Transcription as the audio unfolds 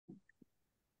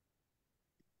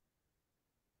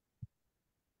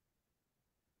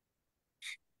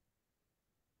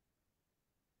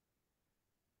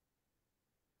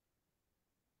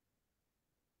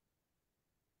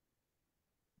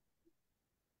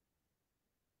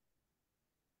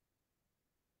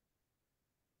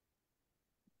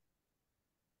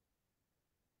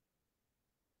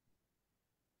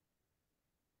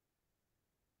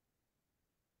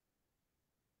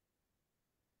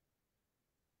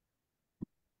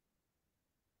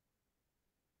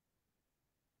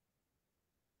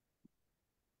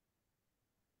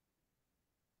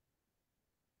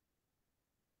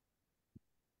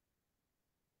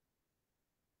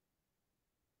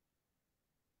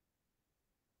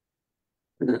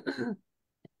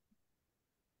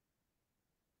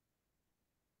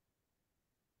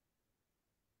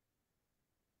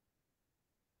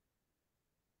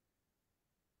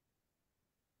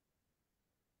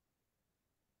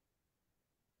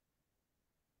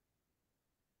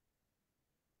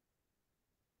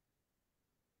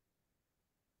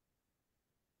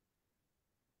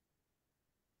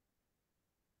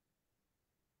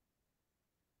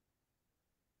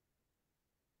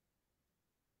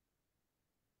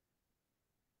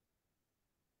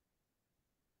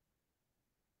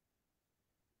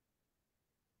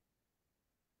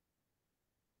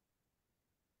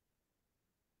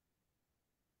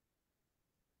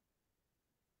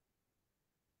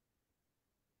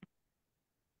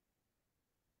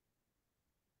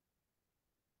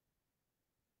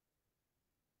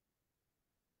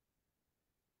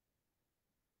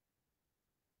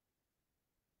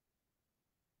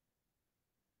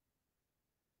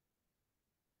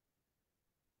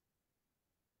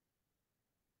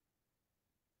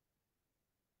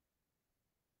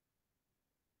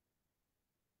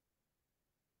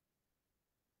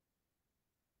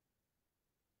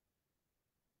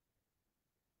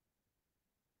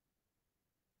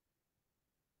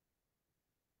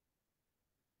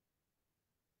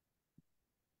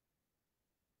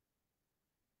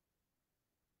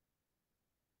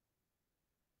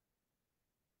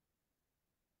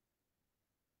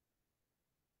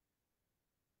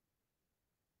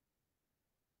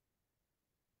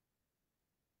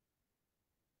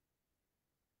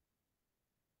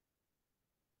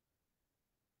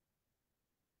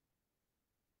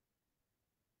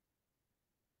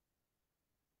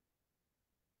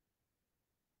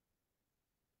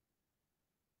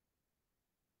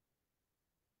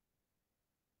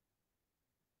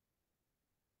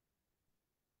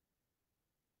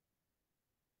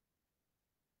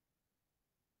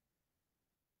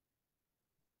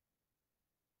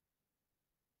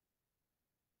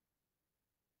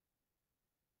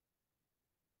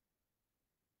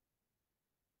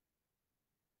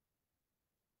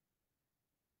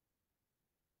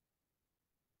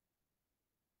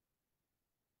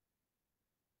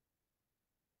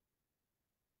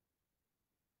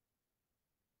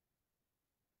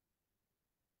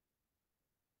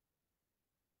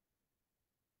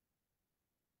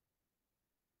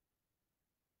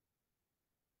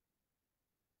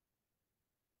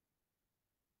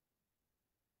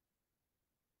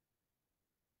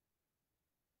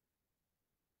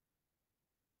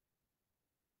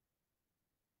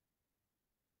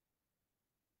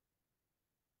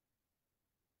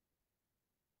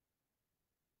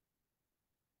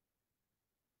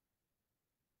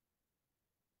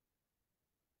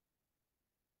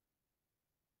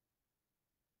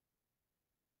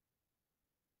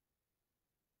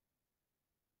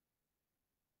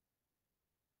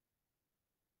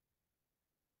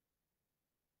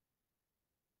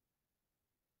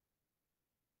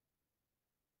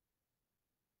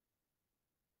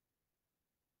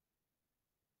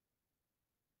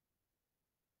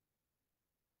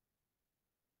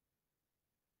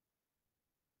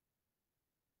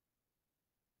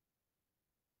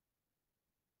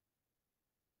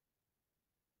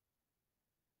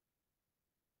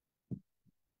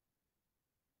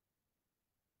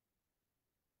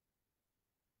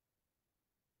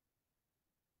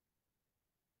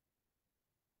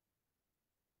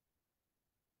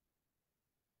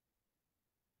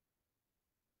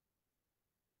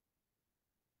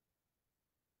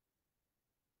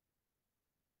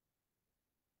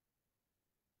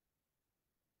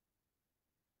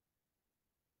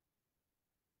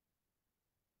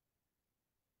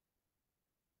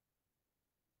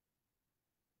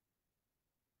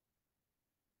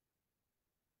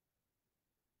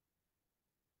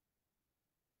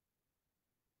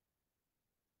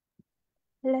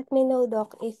Let me know,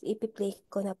 Doc, if ipi-play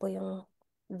ko na po yung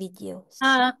videos.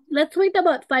 Let's wait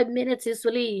about 5 minutes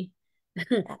usually.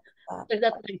 Ah,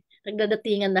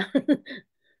 Nagdadatingan na.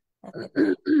 okay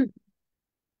po.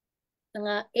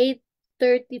 Mga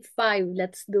 8:35,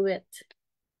 let's do it.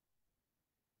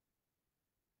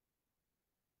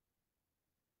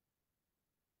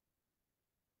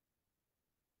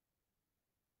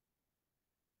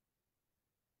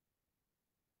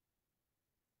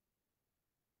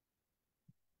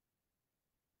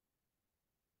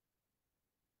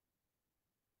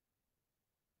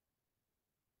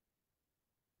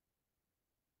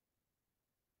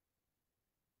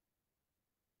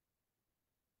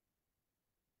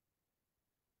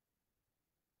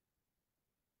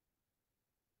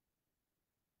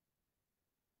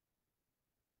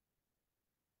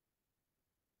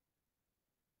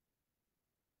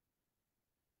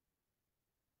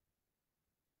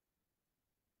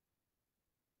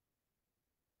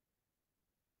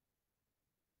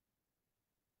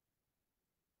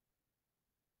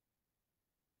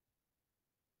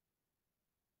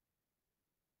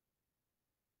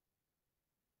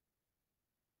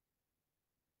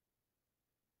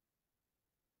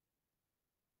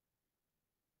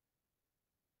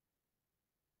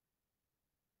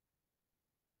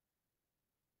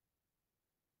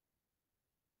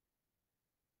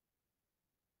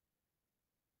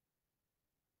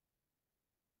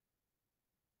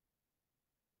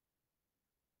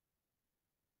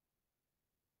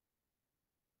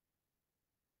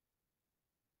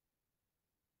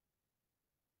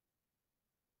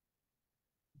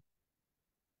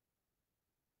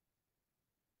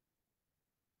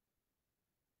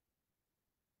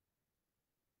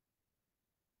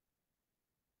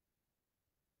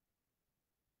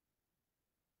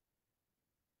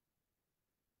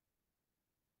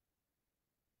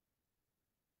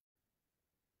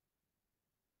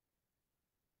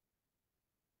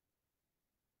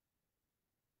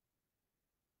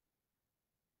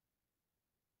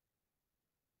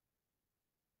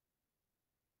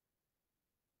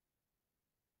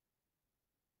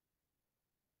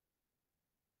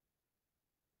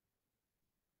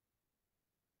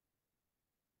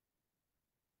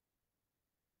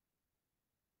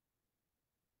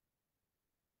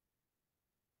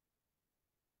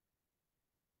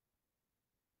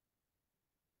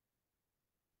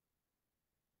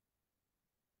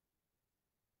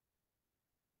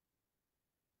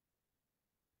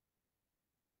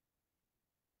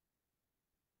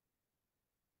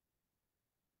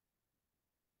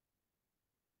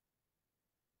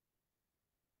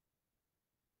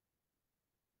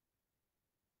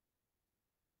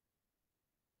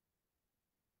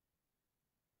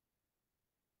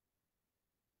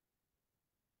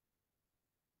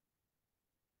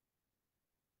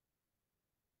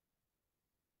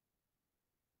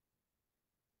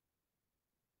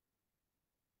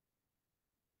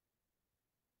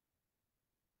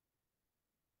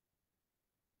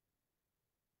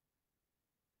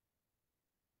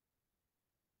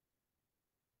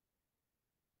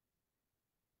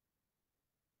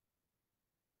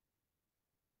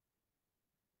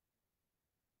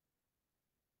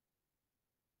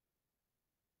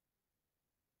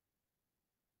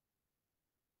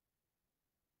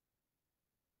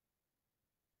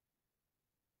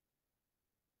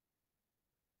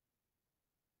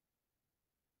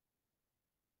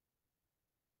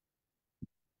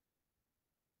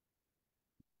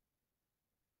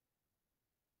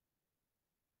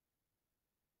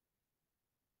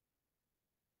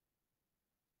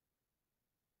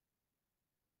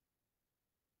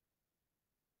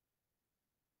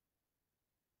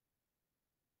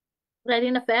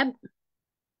 Ready na, Feb?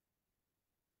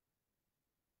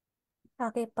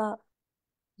 Okay po.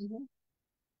 Mhm.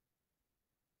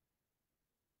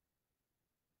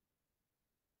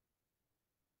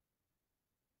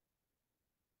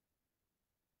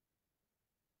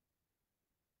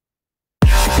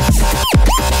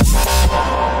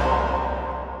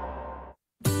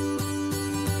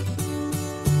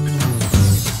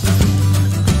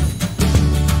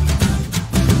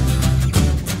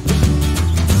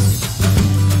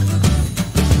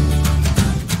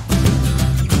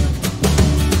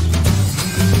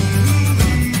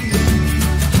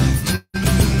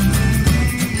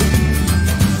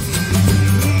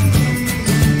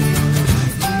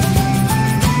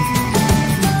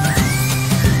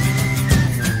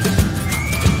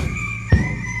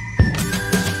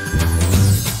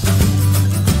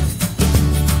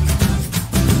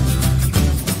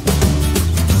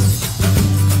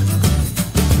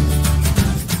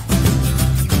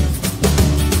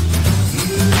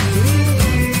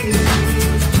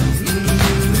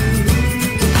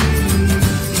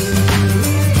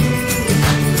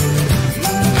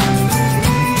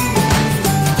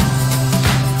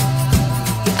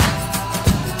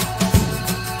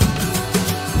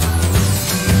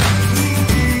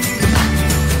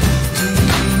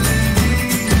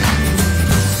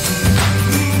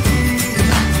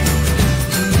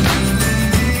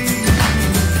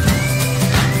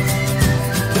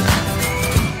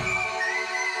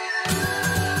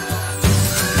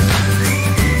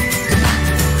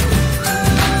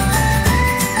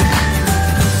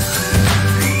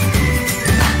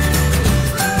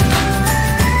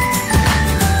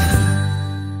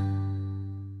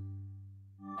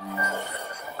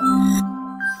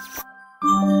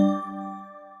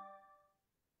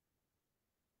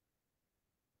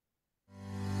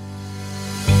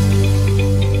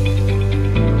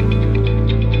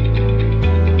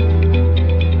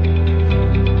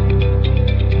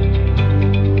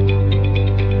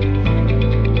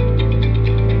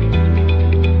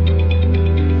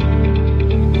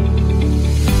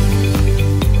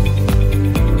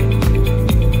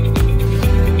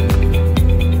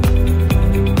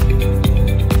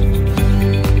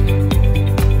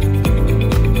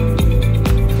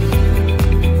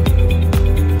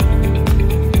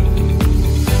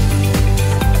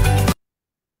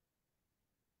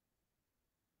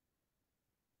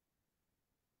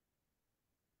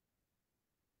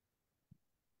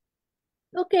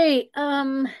 Okay,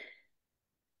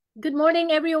 good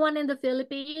morning, everyone in the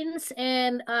Philippines,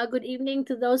 and good evening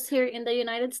to those here in the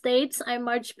United States. I'm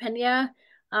Marge Pena,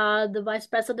 the Vice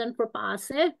President for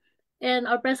PAASE, and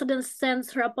our President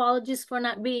sends her apologies for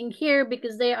not being here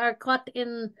because they are caught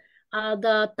in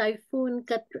the typhoon,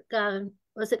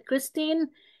 was it Christine?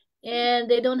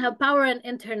 And they don't have power and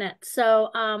internet.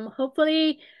 So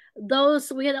hopefully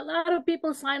we had a lot of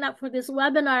people sign up for this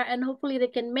webinar and hopefully they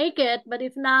can make it. But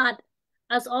if not,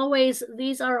 as always,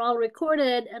 these are all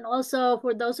recorded. And also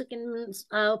for those who can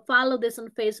follow this on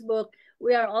Facebook,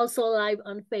 we are also live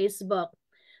on Facebook.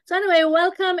 So anyway,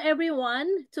 welcome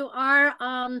everyone to our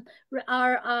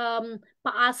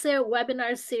PAASE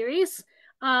webinar series.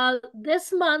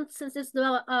 This month, since it's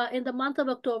in the month of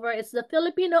October, it's the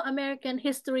Filipino-American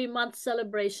History Month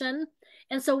celebration.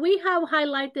 And so we have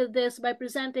highlighted this by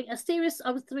presenting a series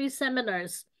of 3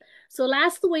 seminars. So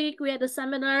last week, we had a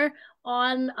seminar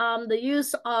on the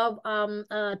use of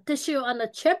tissue on a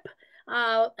chip.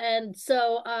 And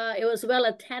so it was well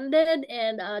attended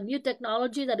and new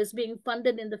technology that is being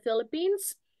funded in the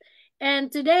Philippines.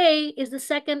 And today is the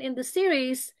second in the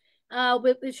series,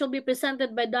 which will be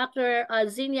presented by Dr.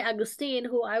 Zenia Agustin,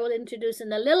 who I will introduce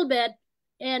in a little bit.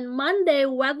 And Monday,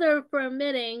 weather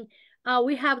permitting,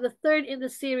 we have the third in the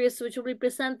series, which will be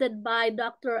presented by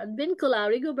Dr. Advincula,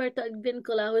 Rigoberto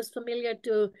Advincula, who is familiar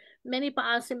to many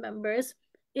PAASE members.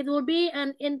 It will be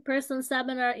an in-person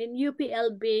seminar in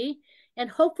UPLB,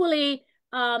 and hopefully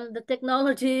the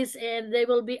technologies and they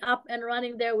will be up and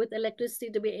running there with electricity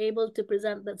to be able to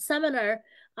present that seminar.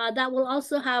 That will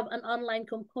also have an online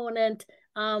component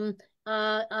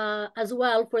as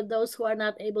well for those who are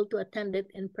not able to attend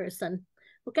it in person.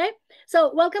 Okay,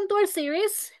 so welcome to our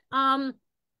series.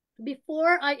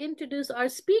 Before I introduce our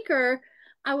speaker,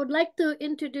 I would like to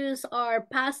introduce our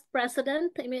past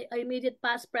president, immediate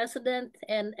past president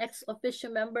and ex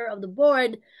officio member of the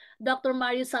board, Dr.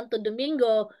 Mario Santo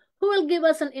Domingo, who will give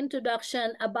us an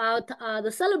introduction about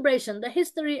the celebration, the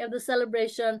history of the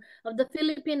celebration of the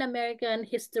Philippine-American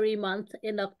History Month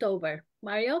in October.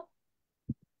 Mario?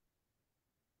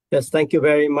 Yes, thank you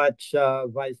very much,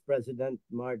 Vice President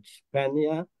Marge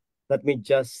Pena. Let me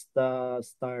just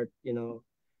start,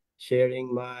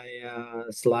 sharing my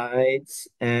slides,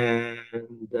 and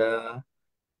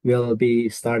we'll be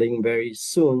starting very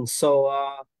soon. So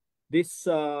this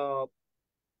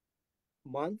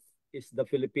month is the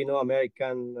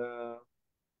Filipino-American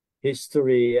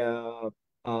History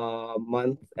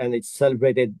Month, and it's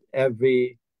celebrated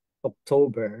every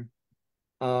October,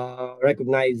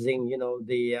 recognizing,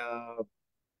 the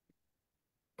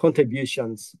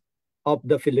contributions of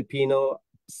the Filipinos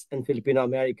and Filipino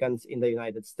Americans in the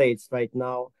United States. Right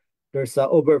now, there's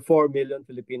over 4 million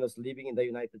Filipinos living in the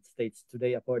United States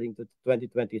today, according to the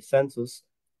 2020 census,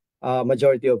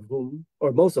 majority of whom,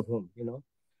 or most of whom,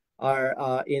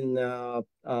 are in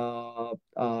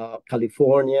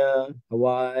California,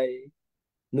 Hawaii,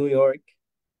 New York,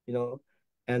 you know,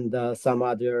 and some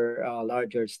other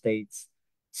larger states.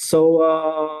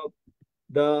 So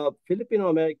the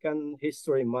Filipino-American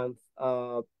History Month,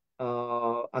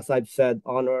 as I've said,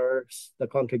 honors the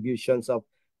contributions of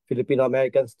Filipino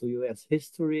Americans to U.S.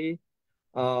 history,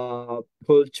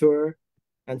 culture,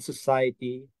 and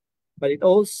society. But it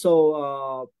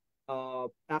also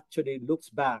actually looks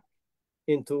back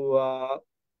into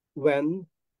when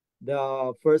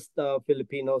the first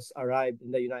Filipinos arrived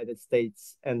in the United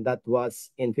States, and that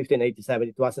was in 1587.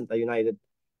 It wasn't the United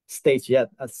States yet,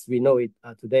 as we know it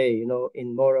today.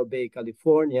 In Morro Bay,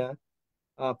 California,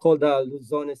 called the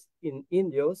Luzones in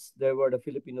Indios. There were the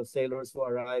Filipino sailors who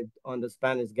arrived on the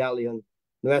Spanish galleon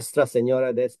Nuestra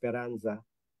Señora de Esperanza.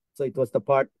 So it was the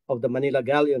part of the Manila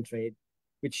galleon trade,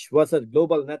 which was a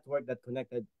global network that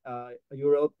connected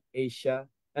Europe, Asia,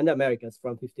 and the Americas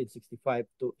from 1565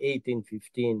 to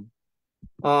 1815.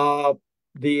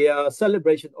 The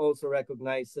celebration also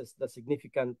recognizes the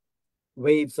significant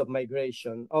waves of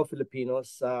migration of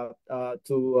Filipinos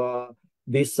to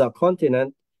this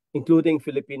continent, including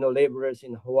Filipino laborers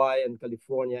in Hawaii and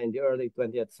California in the early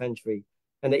 20th century,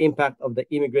 and the impact of the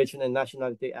Immigration and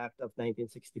Nationality Act of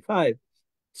 1965.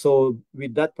 So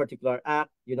with that particular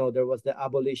act, there was the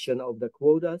abolition of the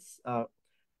quotas,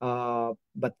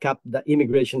 but kept the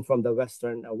immigration from the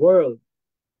Western world.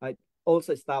 It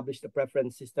also established a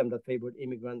preference system that favored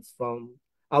immigrants from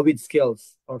with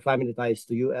skills or family ties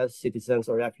to U.S. citizens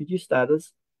or refugee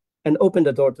status, and opened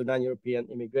the door to non-European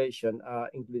immigration,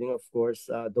 including, of course,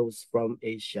 those from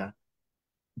Asia.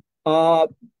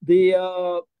 The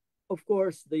Of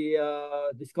course,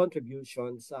 these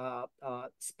contributions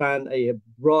span a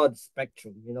broad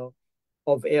spectrum,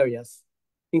 of areas,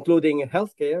 including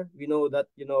healthcare. We know that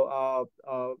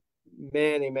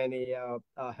many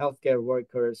healthcare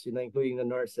workers, including the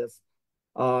nurses,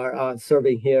 are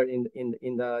serving here in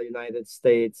the United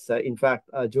States. In fact,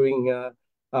 during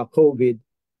COVID,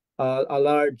 a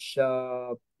large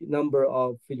number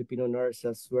of Filipino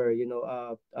nurses were,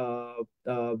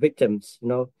 victims,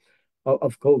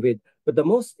 of COVID. But the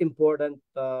most important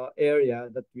area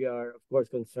that we are, of course,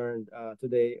 concerned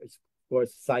today is, of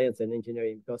course, science and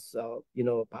engineering, because,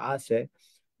 PAASE,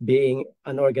 being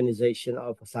an organization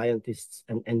of scientists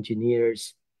and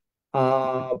engineers.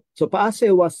 So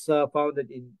PAASE was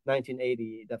founded in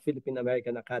 1980, the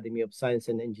Philippine-American Academy of Science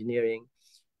and Engineering,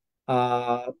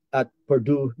 at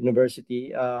Purdue University,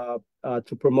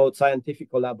 to promote scientific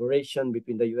collaboration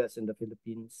between the U.S. and the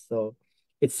Philippines. So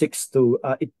it seeks to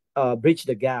bridge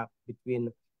the gap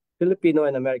between Filipino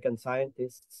and American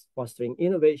scientists, fostering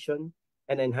innovation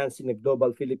and enhancing the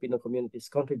global Filipino community's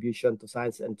contribution to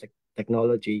science and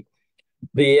technology.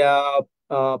 The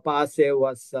PAASE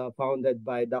was founded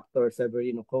by Dr.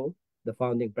 Severino Ko, the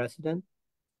founding president,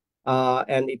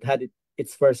 and it had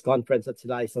its first conference at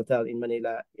Silais Hotel in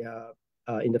Manila,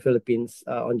 in the Philippines,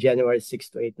 on January 6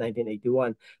 to 8,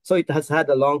 1981. So it has had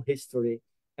a long history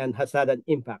and has had an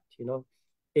impact,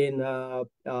 in the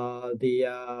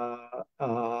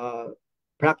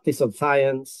practice of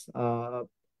science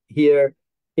here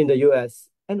in the US,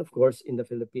 and of course in the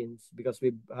Philippines, because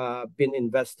we've been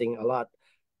investing a lot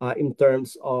in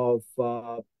terms of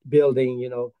building,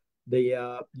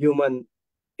 the human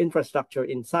infrastructure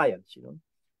in science,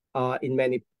 in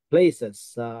many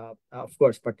places, of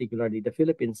course, particularly the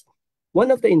Philippines.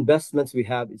 One of the investments we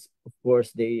have is, of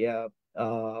course, the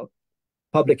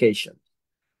publication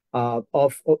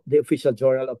of the official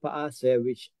journal of PAASE,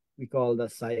 which we call the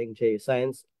Engg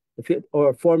Science,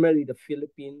 or formerly the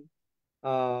Philippine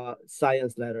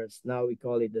Science Letters. Now we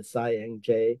call it the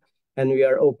Engg, and we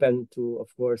are open to,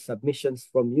 of course, submissions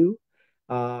from you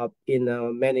in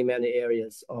many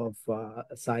areas of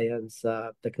science,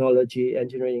 technology,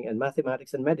 engineering, and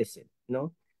mathematics and medicine.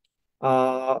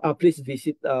 Please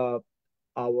visit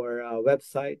our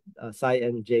website,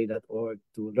 scienj.org,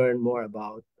 to learn more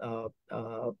about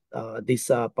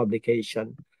this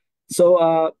publication.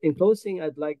 So, in closing,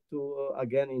 I'd like to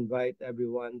again invite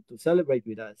everyone to celebrate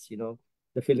with us,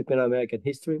 the Filipino-American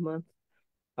History Month,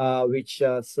 which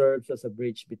serves as a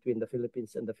bridge between the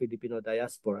Philippines and the Filipino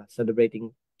diaspora,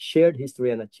 celebrating shared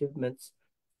history and achievements.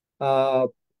 Uh,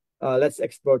 let's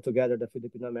explore together the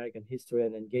Filipino-American history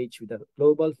and engage with the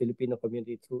global Filipino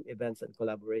community through events and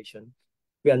collaboration.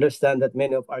 We understand that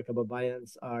many of our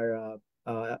kababayans are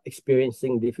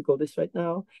experiencing difficulties right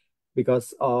now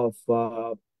because of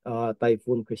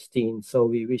Typhoon Christine. So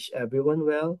we wish everyone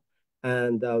well,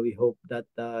 and we hope that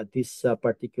this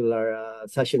particular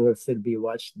session will still be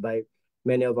watched by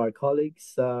many of our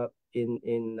colleagues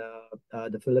in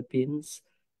the Philippines,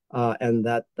 and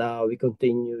that we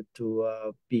continue to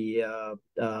be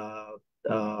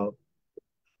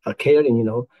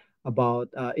caring, about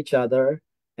each other,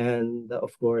 and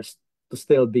of course, to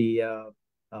still be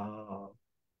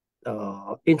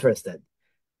interested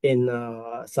in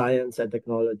science and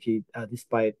technology,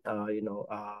 despite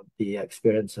the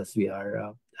experiences we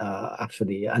are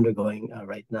actually undergoing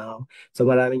right now. So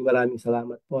maraming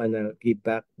salamat po, and I'll give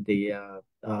back the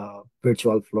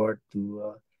virtual floor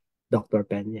to Dr.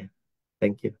 Peña.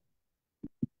 Thank you.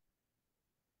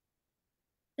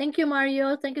 Thank you,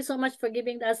 Mario. Thank you so much for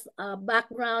giving us a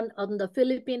background on the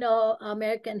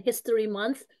Filipino-American History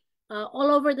Month. All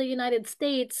over the United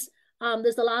States,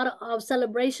 there's a lot of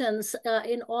celebrations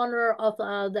in honor of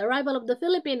the arrival of the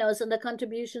Filipinos and the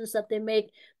contributions that they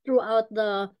make throughout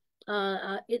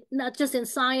not just in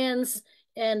science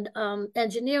and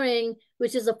engineering,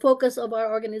 which is a focus of our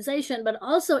organization, but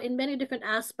also in many different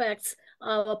aspects,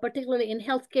 particularly in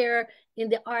healthcare, in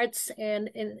the arts, and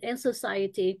in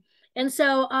society. And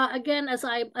so, again,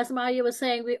 as Mario was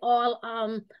saying, we all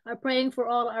are praying for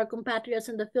all our compatriots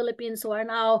in the Philippines who are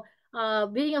now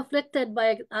being afflicted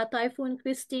by Typhoon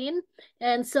Christine.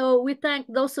 And so we thank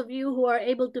those of you who are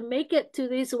able to make it to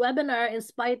this webinar in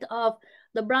spite of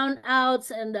the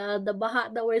brownouts and the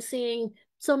baha that we're seeing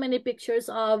so many pictures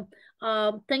of.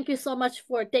 Thank you so much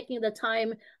for taking the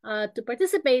time to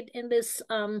participate in this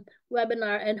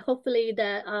webinar, and hopefully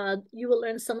that you will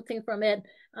learn something from it,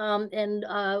 and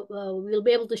we'll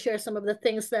be able to share some of the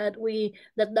things that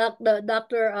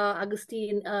Dr.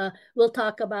 Agustin will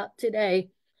talk about today.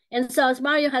 And so, as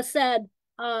Mario has said,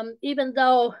 even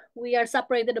though we are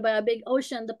separated by a big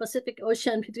ocean, the Pacific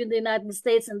Ocean, between the United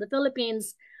States and the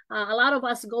Philippines, a lot of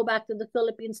us go back to the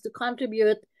Philippines to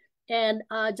contribute. And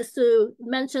just to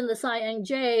mention the Eng,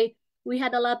 we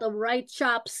had a lot of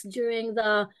write-shops during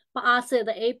the PAASE,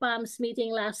 the APAMS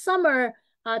meeting last summer,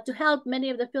 to help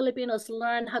many of the Filipinos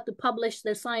learn how to publish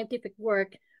their scientific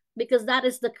work, because that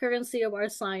is the currency of our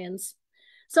science.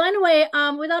 So anyway,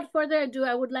 without further ado,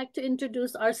 I would like to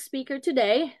introduce our speaker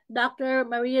today, Dr.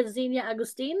 Maria Zenia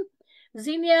Agustin.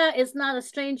 Zenia is not a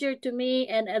stranger to me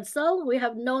and Edsel. We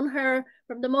have known her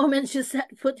from the moment she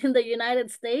set foot in the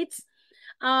United States.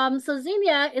 So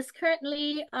Zenia is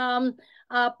currently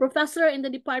a professor in the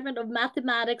Department of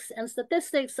Mathematics and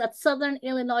Statistics at Southern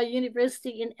Illinois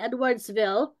University in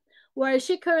Edwardsville, where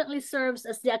she currently serves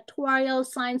as the Actuarial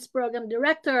Science Program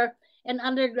Director and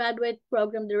Undergraduate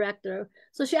Program Director.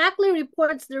 So she actually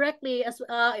reports directly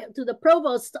to the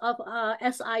provost of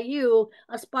SIU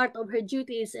as part of her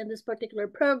duties in this particular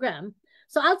program.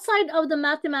 So outside of the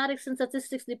Mathematics and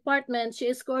Statistics Department, she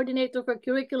is coordinator for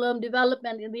curriculum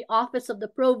development in the Office of the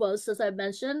Provost, as I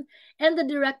mentioned, and the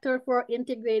Director for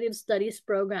Integrative Studies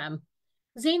Program.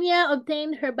 Zenia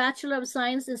obtained her Bachelor of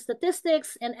Science in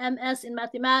Statistics and MS in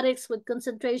Mathematics with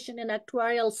concentration in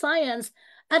Actuarial Science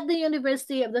at the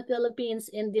University of the Philippines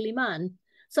in Diliman.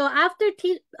 So after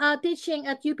teaching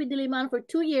at UP Diliman for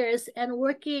 2 years and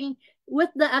working with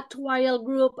the actuarial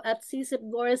group at CSIP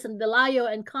Gores and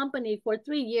Velayo and Company for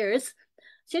 3 years,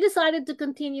 she decided to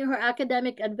continue her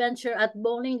academic adventure at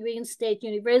Bowling Green State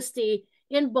University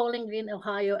in Bowling Green,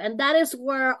 Ohio. And that is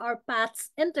where our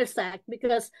paths intersect,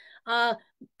 because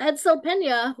Edsel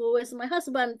Peña, who is my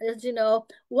husband, as you know,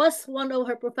 was one of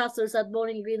her professors at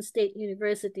Bowling Green State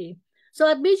University. So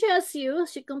at BGSU,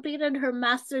 she completed her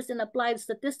Master's in Applied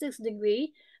Statistics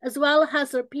degree, as well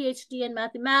as her PhD in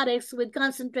Mathematics with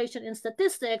concentration in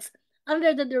Statistics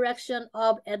under the direction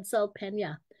of Edsel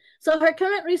Peña. So her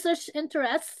current research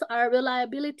interests are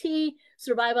reliability,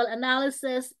 survival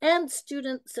analysis, and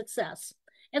student success.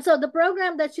 And so the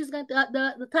program that she's going to,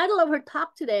 the title of her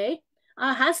talk today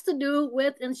has to do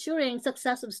with ensuring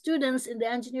success of students in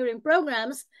the engineering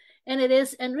programs, and it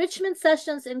is Enrichment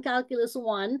Sessions in Calculus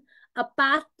 1, a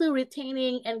path to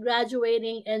retaining and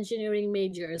graduating engineering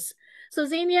majors. So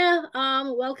Zenia,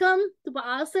 welcome to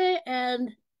PAASE,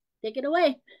 and take it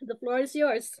away. The floor is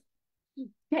yours.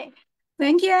 Okay,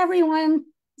 thank you everyone.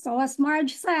 So as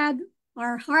Marge said,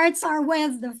 Our hearts are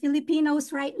with the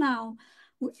Filipinos right now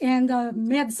in the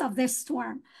midst of this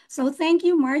storm. So thank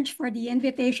you, Marge, for the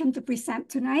invitation to present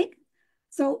tonight.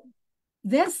 So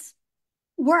this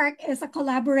work is a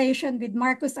collaboration with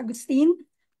Marcus Agustin,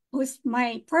 who's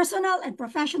my personal and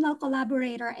professional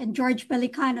collaborator, and George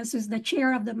Pelicanos, who's the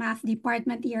chair of the math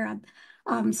department here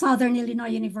at Southern Illinois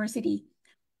University,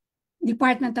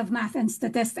 Department of Math and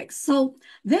Statistics. So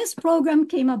this program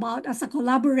came about as a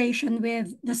collaboration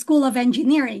with the School of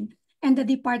Engineering and the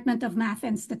Department of Math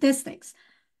and Statistics.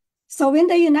 So in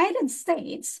the United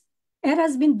States, it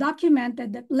has been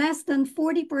documented that less than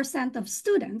 40% of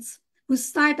students who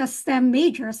start as STEM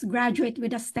majors graduate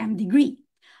with a STEM degree.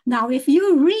 Now, if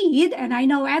you read, and I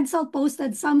know Edsel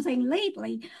posted something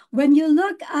lately, when you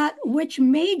look at which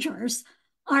majors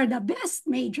are the best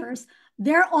majors,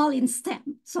 they're all in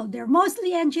STEM. So they're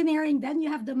mostly engineering, then you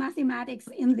have the mathematics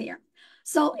in there.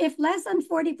 So if less than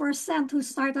 40% who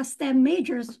start as STEM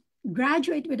majors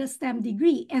graduate with a STEM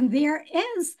degree, and there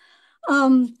is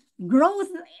growth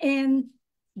in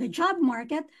the job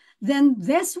market, then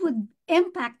this would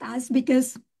impact us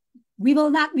because we will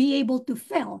not be able to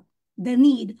fill the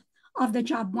need of the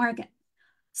job market.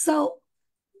 So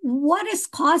what is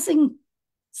causing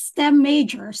STEM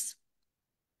majors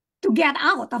to get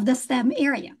out of the STEM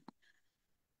area?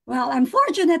 Well,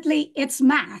 unfortunately, it's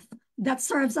math that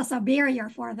serves as a barrier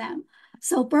for them.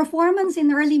 So performance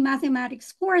in early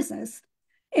mathematics courses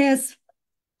is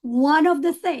one of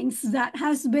the things that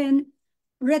has been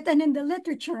written in the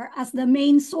literature as the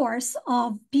main source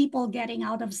of people getting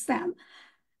out of STEM.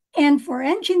 And for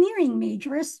engineering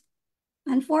majors,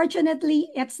 unfortunately,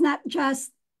 it's not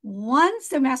just one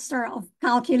semester of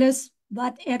calculus,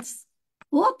 but it's,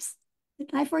 whoops, did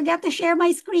I forget to share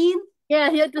my screen? Yeah,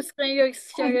 you have to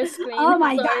share your screen. Oh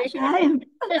my Sorry. gosh, I am,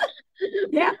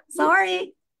 yeah,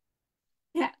 sorry.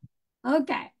 Yeah,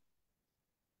 okay.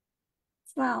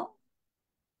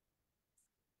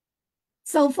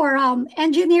 So for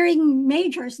engineering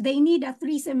majors, they need a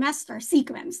 3-semester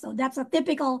sequence. So that's a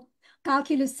typical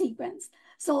calculus sequence.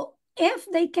 So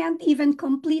if they can't even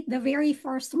complete the very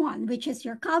first one, which is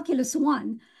your calculus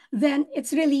 1, then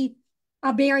it's really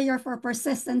a barrier for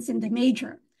persistence in the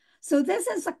major. So this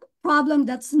is a problem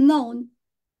that's known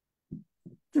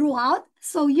throughout.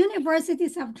 So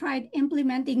universities have tried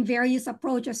implementing various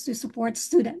approaches to support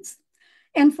students.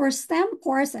 And for STEM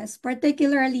courses,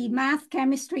 particularly math,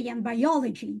 chemistry, and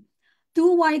biology,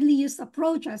 2 widely used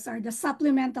approaches are the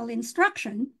supplemental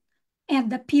instruction and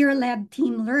the peer-led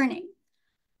team learning.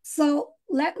 So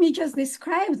let me just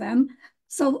describe them.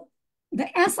 So the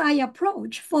SI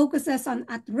approach focuses on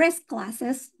at-risk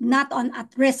classes, not on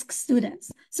at-risk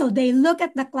students. So they look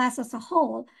at the class as a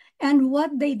whole, and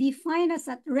what they define as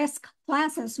at-risk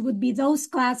classes would be those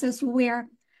classes where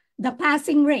the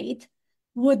passing rate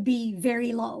would be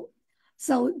very low.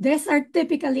 So these are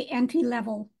typically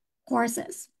entry-level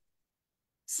courses.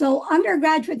 So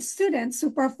undergraduate students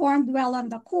who performed well on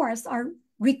the course are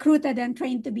recruited and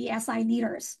trained to be SI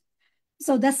leaders.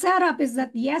 So the setup is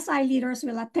that the SI leaders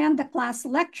will attend the class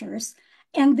lectures,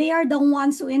 and they are the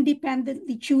ones who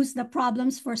independently choose the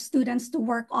problems for students to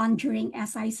work on during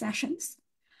SI sessions.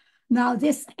 Now,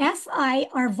 these SI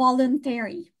are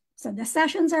voluntary. So the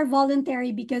sessions are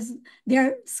voluntary because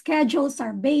their schedules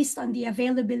are based on the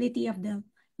availability of the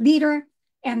leader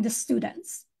and the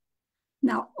students.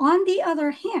 Now, on the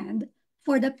other hand,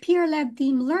 for the peer-led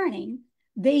team learning,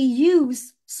 they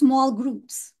use small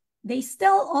groups. They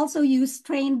still also use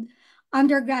trained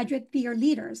undergraduate peer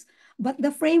leaders, but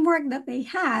the framework that they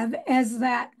have is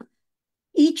that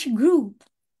each group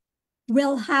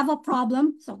will have a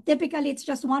problem. So typically it's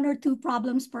just 1 or 2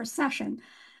 problems per session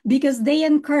because they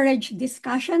encourage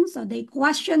discussion. So they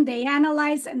question, they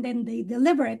analyze, and then they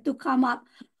deliberate to come up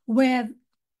with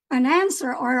an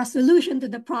answer or a solution to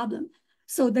the problem.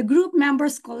 So the group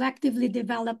members collectively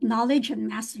develop knowledge and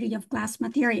mastery of class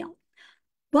material.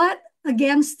 But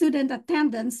again, student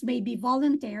attendance may be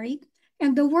voluntary,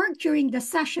 and the work during the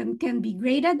session can be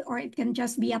graded or it can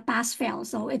just be a pass-fail.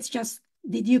 So it's just,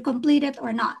 did you complete it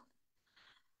or not?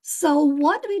 So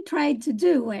what we tried to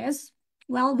do is,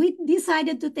 well, we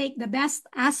decided to take the best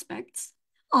aspects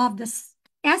of the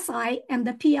SI and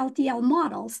the PLTL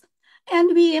models,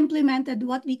 and we implemented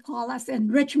what we call as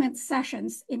enrichment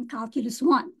sessions in Calculus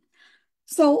 1.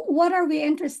 So what are we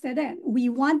interested in? We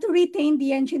want to retain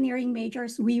the engineering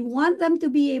majors. We want them to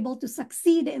be able to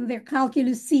succeed in their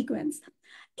calculus sequence.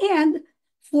 And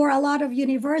for a lot of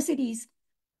universities,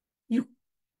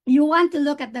 you want to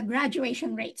look at the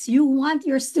graduation rates. You want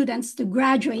your students to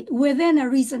graduate within a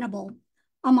reasonable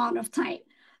amount of time.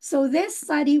 So this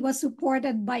study was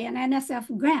supported by an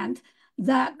NSF grant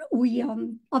that we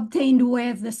obtained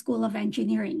with the School of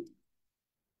Engineering.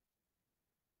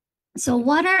 So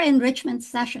what are enrichment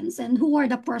sessions and who are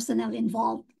the personnel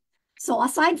involved? So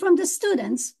aside from the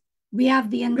students, we have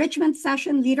the enrichment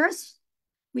session leaders.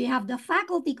 We have the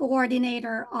faculty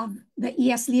coordinator of the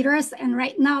ES leaders. And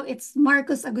right now it's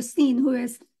Marcus Agustin, who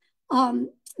is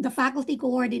the faculty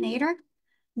coordinator.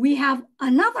 We have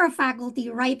another faculty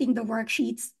writing the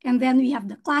worksheets. And then we have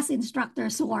the class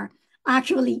instructors who are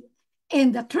actually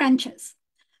in the trenches.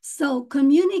 So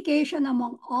communication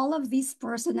among all of these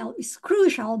personnel is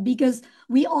crucial because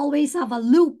we always have a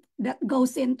loop that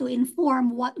goes in to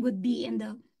inform what would be in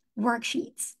the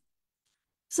worksheets.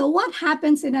 So what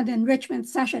happens in an enrichment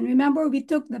session? Remember, we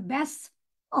took the best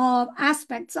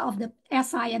aspects of the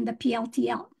SI and the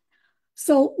PLTL.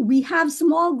 So we have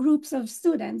small groups of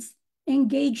students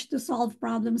engaged to solve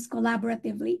problems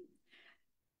collaboratively.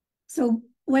 So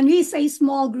when we say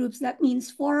small groups, that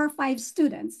means 4 or 5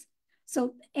 students.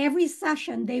 So every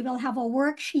session, they will have a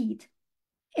worksheet.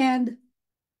 And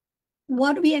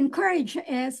what we encourage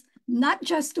is not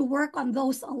just to work on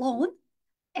those alone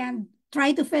and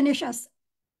try to finish as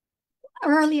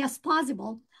early as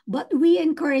possible, but we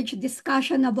encourage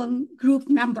discussion among group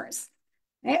members.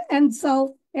 And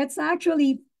so it's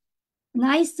actually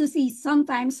nice to see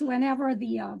sometimes whenever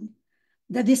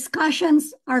the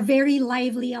discussions are very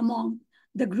lively among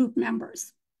the group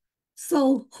members.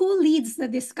 So who leads the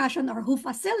discussion or who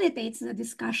facilitates the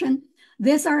discussion?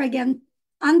 These are, again,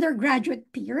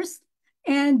 undergraduate peers,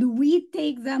 and we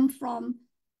take them from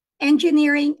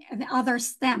engineering and other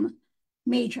STEM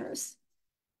majors.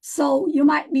 So you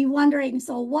might be wondering,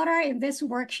 so what are in this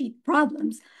worksheet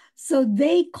problems? So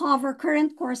they cover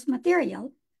current course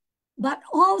material, but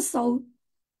also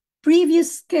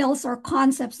previous skills or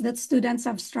concepts that students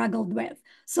have struggled with.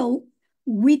 So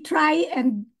we try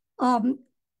and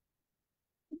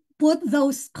put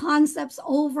those concepts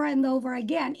over and over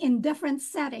again in different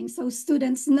settings so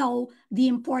students know the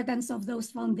importance of those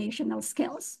foundational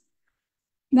skills.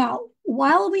 Now,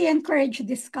 while we encourage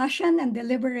discussion and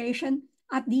deliberation,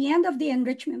 at the end of the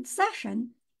enrichment session,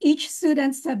 each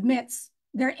student submits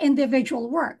their individual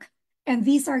work, and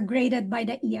these are graded by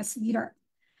the ES leader.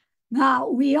 Now,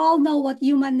 we all know what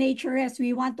human nature is.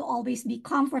 We want to always be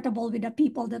comfortable with the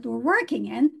people that we're working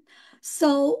in.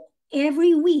 So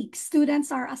every week,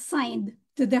 students are assigned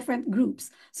to different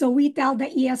groups. So we tell the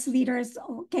ES leaders,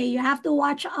 okay, you have to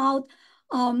watch out.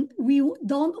 We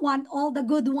don't want all the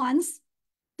good ones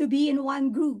to be in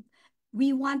one group.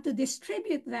 We want to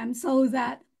distribute them so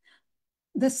that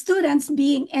the students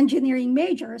being engineering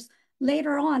majors,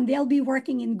 later on, they'll be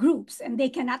working in groups and they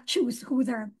cannot choose who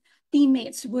their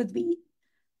teammates would be.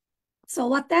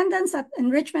 So attendance at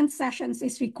enrichment sessions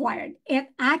is required. It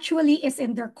actually is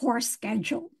in their course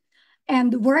schedule,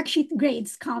 and worksheet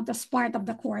grades count as part of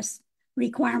the course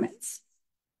requirements.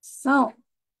 So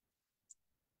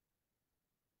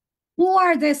who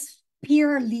are these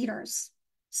peer leaders?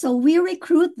 So we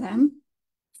recruit them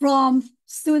from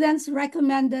students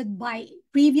recommended by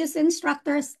previous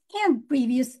instructors and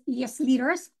previous ES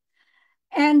leaders.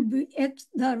 And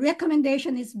the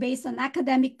recommendation is based on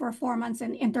academic performance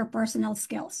and interpersonal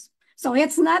skills. So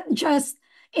it's not just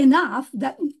enough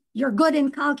that you're good in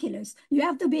calculus. You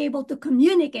have to be able to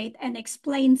communicate and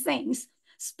explain things.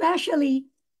 Especially,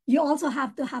 you also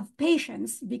have to have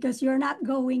patience because you're not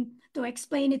going to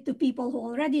explain it to people who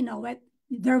already know it.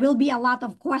 There will be a lot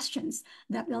of questions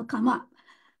that will come up.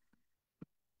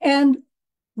 And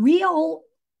we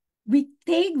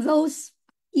take those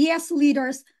ES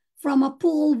leaders from a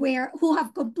pool who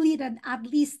have completed at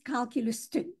least Calculus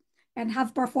 2 and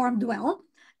have performed well.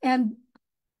 And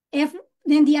if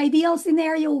in the ideal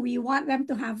scenario, we want them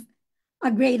to have a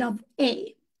grade of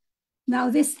A. Now,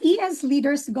 these ES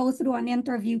leaders go through an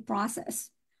interview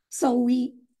process. So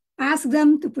we ask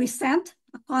them to present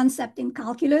a concept in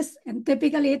calculus, and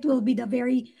typically it will be the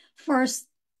very first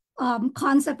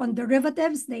concept on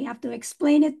derivatives. They have to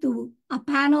explain it to a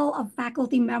panel of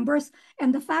faculty members,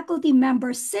 and the faculty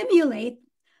members simulate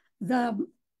the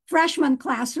freshman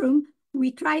classroom.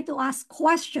 We try to ask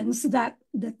questions that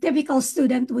the typical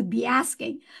student would be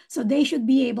asking, so they should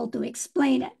be able to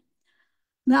explain it.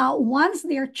 Now, once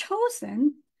they're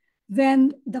chosen,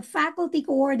 then the faculty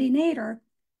coordinator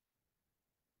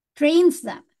trains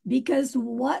them, because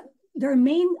our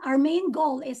main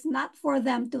goal is not for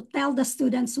them to tell the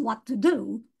students what to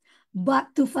do,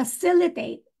 but to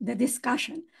facilitate the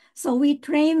discussion. So we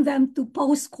train them to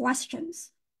pose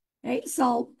questions. Okay?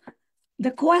 So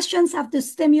the questions have to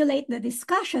stimulate the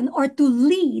discussion or to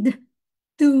lead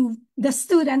to the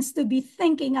students to be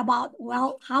thinking about,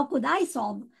 well, how could I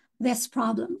solve this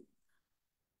problem?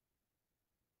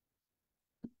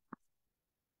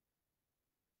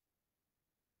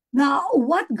 Now,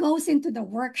 what goes into the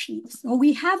worksheets? So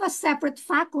we have a separate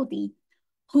faculty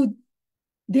who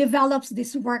develops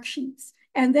these worksheets.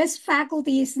 And this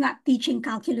faculty is not teaching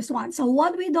Calculus 1. So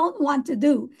what we don't want to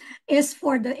do is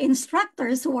for the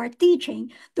instructors who are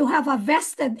teaching to have a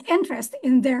vested interest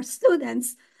in their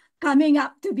students coming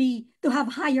up to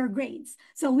have higher grades.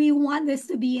 So we want this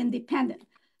to be independent.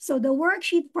 So the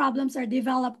worksheet problems are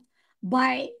developed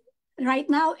by, right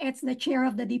now, it's the chair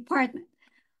of the department.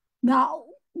 Now,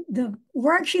 the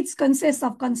worksheets consist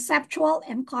of conceptual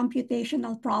and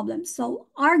computational problems. So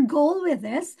our goal with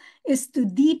this is to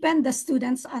deepen the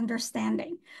students'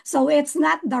 understanding. So it's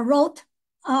not the rote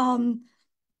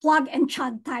plug and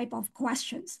chug type of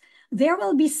questions. There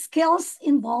will be skills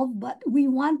involved, but we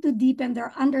want to deepen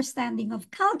their understanding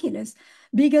of calculus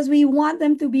because we want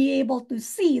them to be able to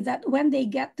see that when they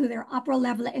get to their upper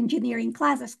level engineering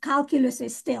classes, calculus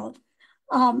is still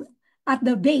at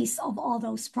the base of all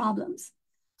those problems.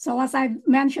 So as I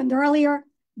mentioned earlier,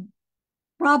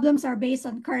 problems are based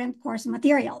on current course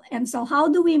material. And so how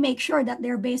do we make sure that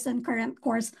they're based on current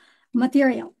course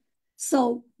material?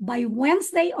 So by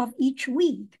Wednesday of each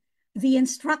week, the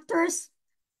instructors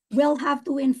will have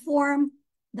to inform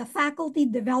the faculty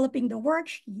developing the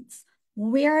worksheets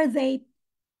where they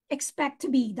expect to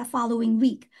be the following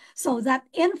week. So that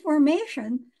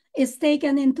information is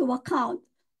taken into account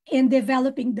in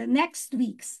developing the next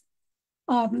week's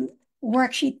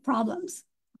worksheet problems.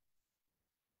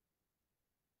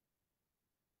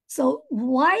 So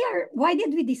why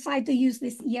did we decide to use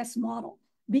this ES model?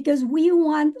 Because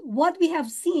what we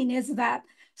have seen is that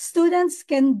students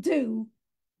can do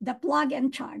the plug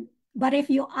and chug, but if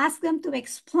you ask them to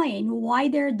explain why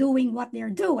they're doing what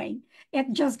they're doing,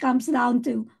 it just comes down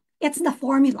to, it's the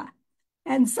formula.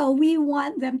 And so we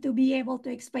want them to be able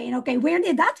to explain, okay, where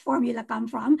did that formula come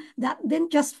from? That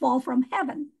didn't just fall from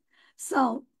heaven.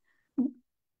 So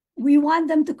we want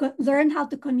them to learn how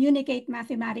to communicate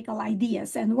mathematical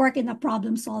ideas and work in a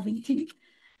problem-solving team.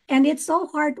 And it's so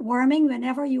heartwarming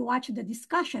whenever you watch the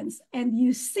discussions and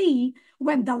you see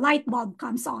when the light bulb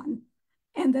comes on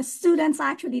and the students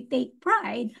actually take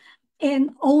pride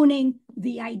in owning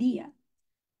the idea.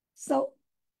 So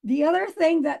the other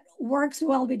thing that works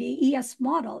well with the ES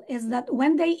model is that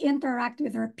when they interact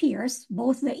with their peers,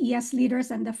 both the ES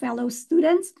leaders and the fellow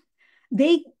students,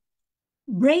 they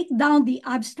break down the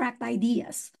abstract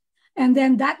ideas. And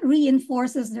then that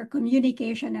reinforces their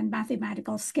communication and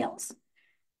mathematical skills.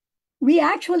 We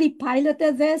actually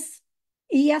piloted this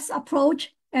ES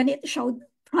approach and it showed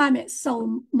promise.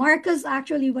 So Marcus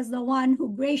actually was the one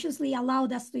who graciously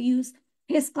allowed us to use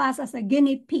his class as a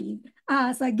guinea pig,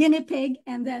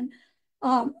 and then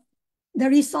the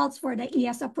results for the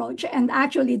ES approach. And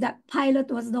actually that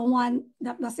pilot was the one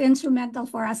that was instrumental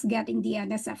for us getting the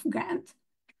NSF grant.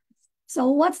 So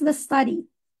what's the study?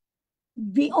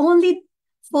 We only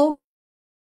focus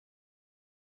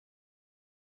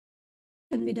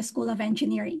with the School of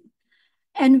Engineering.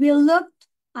 And we looked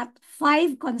at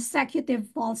 5 consecutive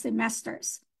fall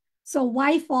semesters. So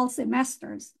why fall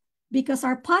semesters? Because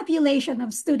our population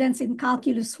of students in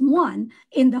Calculus 1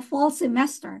 in the fall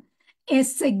semester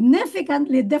is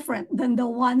significantly different than the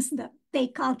ones that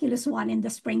take Calculus 1 in the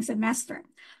spring semester.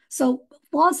 So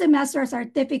fall semesters are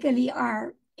typically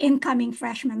our incoming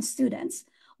freshman students,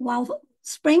 while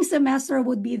spring semester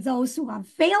would be those who have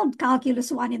failed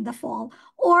Calculus 1 in the fall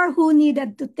or who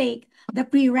needed to take the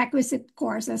prerequisite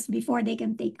courses before they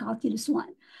can take Calculus 1.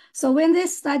 So in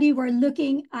this study, we're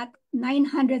looking at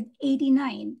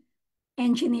 989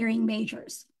 engineering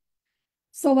majors.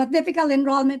 So a typical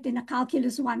enrollment in a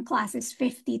Calculus 1 class is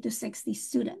 50 to 60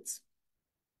 students.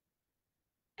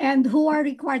 And who are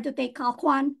required to take Calc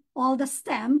 1? All the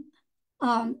STEM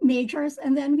majors,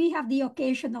 and then we have the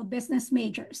occasional business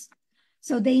majors.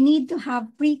 So they need to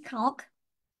have pre-calc.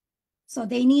 So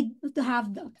they need to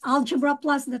have the algebra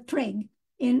plus the trig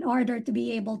in order to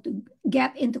be able to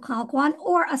get into Calc 1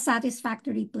 or a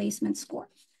satisfactory placement score.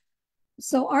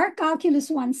 So our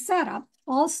Calculus 1 setup,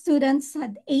 all students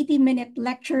had 80-minute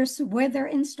lectures with their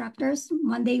instructors,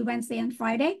 Monday, Wednesday, and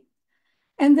Friday.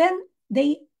 And then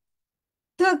they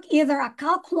took either a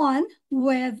Calc 1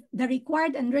 with the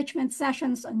required enrichment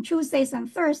sessions on Tuesdays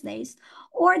and Thursdays,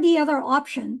 or the other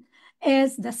option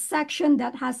is the section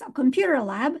that has a computer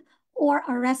lab or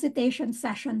a recitation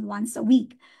session once a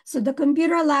week. So the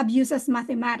computer lab uses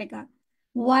Mathematica,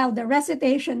 while the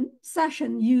recitation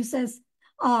session uses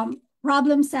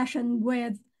problem session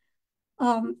with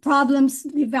problems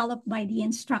developed by the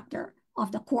instructor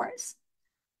of the course.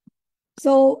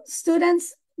 So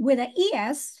students with the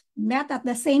ES met at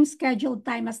the same scheduled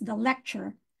time as the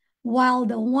lecture, while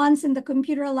the ones in the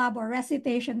computer lab or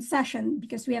recitation session,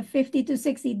 because we have 50 to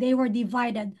 60, they were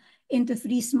divided into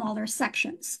 3 smaller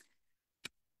sections.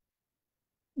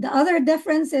 The other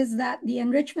difference is that the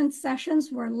enrichment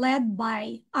sessions were led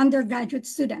by undergraduate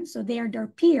students, so they are their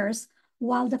peers,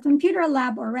 while the computer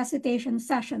lab or recitation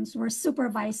sessions were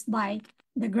supervised by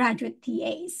the graduate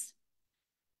TAs.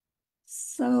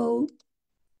 So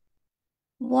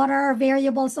what are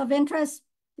variables of interest?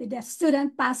 Did the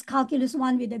student pass Calculus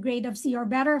 1 with a grade of C or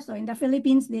better? So in the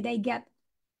Philippines, did they get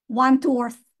 1, 2,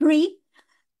 or 3?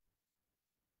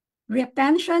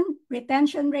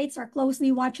 Retention rates are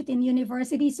closely watched in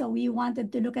universities. So we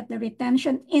wanted to look at the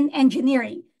retention in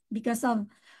engineering because of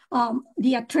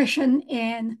the attrition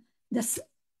in the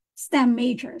STEM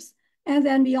majors. And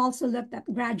then we also looked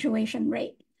at graduation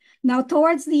rate. Now,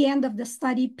 towards the end of the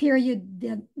study period,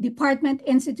 the department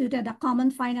instituted a common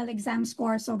final exam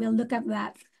score. So we'll look at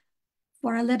that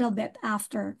for a little bit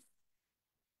after,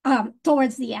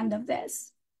 towards the end of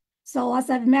this. So as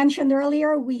I've mentioned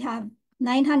earlier, we have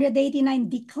 989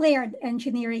 declared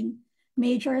engineering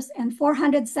majors, and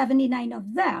 479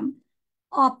 of them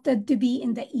opted to be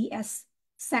in the ES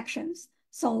sections.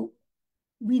 So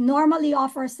we normally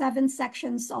offer 7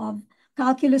 sections of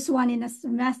Calculus 1 in a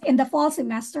semester, in the fall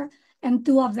semester, and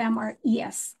 2 of them are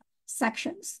ES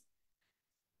sections.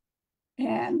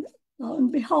 And lo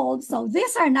and behold, so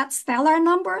these are not stellar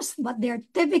numbers, but they're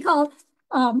typical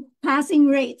passing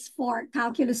rates for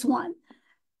Calculus 1.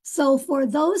 So for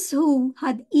those who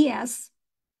had ES,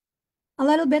 a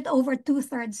little bit over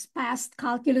 2/3 passed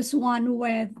Calculus 1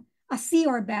 with a C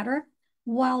or better,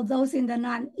 while those in the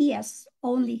non-ES,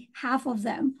 only half of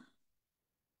them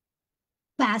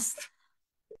passed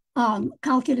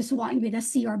Calculus 1 with a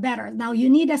C or better. Now you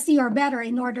need a C or better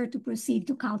in order to proceed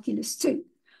to Calculus 2.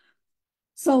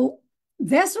 So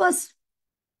this was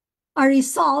a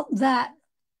result that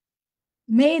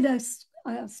made the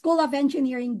School of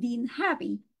Engineering dean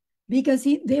happy, because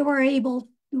they were able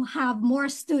to have more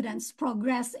students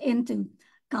progress into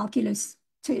Calculus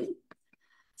 2.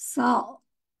 So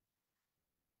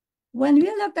when we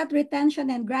looked at retention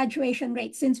and graduation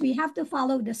rates, since we have to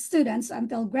follow the students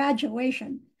until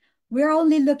graduation, we're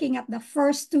only looking at the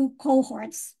first 2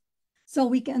 cohorts so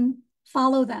we can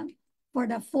follow them for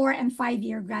the 4- and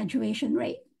 5-year graduation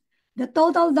rate. The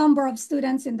total number of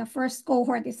students in the first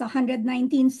cohort is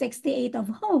 119,68 of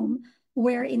whom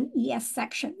were in ES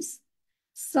sections.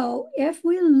 So if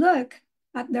we look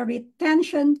at the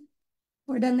retention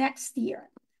for the next year,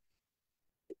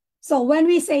 so when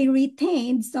we say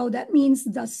retained, so that means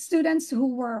the students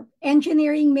who were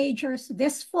engineering majors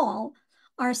this fall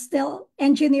are still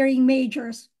engineering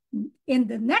majors in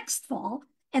the next fall,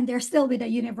 and they're still with the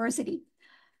university.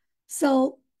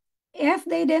 So if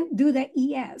they didn't do the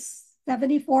ES,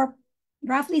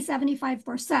 roughly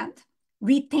 75%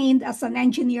 retained as an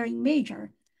engineering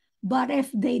major. But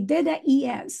if they did the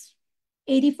ES,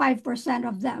 85%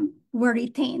 of them were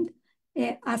retained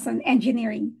as an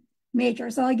engineering major.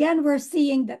 So again, we're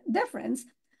seeing the difference.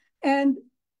 And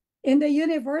in the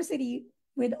university,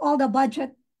 with all the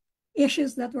budget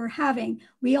issues that we're having,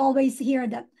 we always hear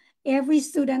that every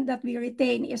student that we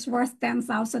retain is worth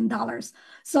 $10,000.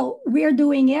 So we're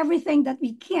doing everything that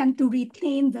we can to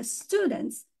retain the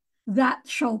students that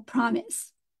show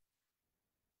promise.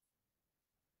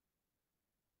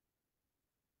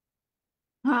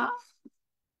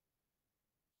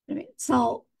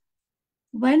 So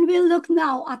when we look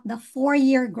now at the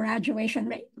 4-year graduation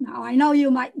rate, now I know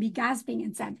you might be gasping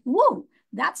and said, whoa,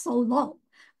 that's so low.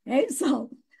 Okay,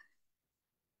 so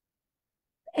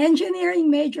engineering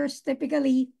majors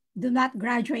typically do not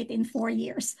graduate in 4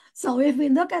 years. So if we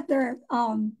look at their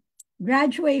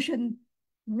graduation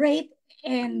rate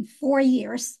in 4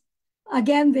 years,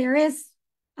 again, there is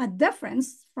a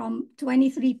difference from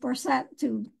 23%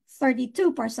 to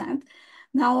 32%.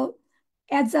 Now,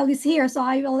 Edsel is here, so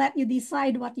I will let you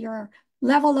decide what your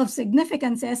level of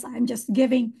significance is. I'm just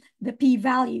giving the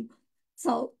p-value.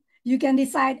 So you can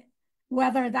decide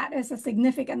whether that is a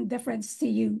significant difference to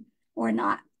you or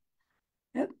not.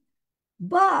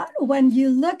 But when you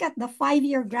look at the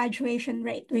 5-year graduation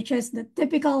rate, which is the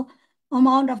typical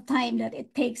amount of time that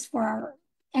it takes for our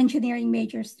engineering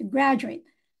majors to graduate,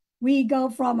 we go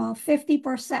from a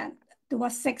 50% to a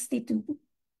 62%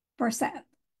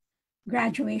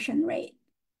 graduation rate.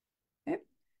 Okay.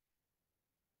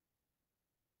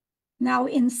 Now,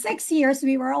 in 6 years,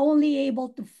 we were only able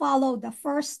to follow the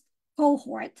first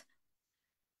cohort.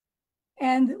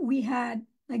 And we had,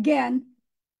 again,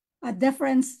 a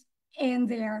difference in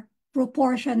their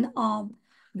proportion of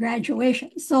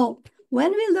graduation. So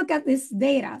when we look at this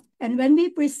data and when we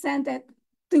present it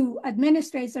to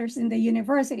administrators in the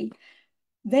university,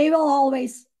 they will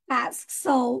always ask,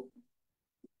 so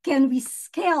can we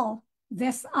scale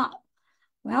this up?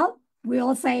 Well,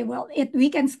 we'll say, well, we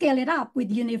can scale it up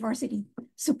with university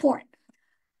support.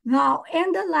 Now,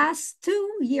 in the last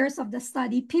 2 years of the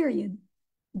study period,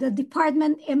 the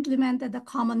department implemented the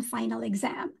common final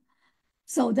exam.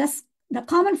 So the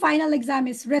common final exam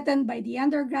is written by the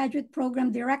undergraduate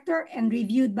program director and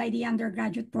reviewed by the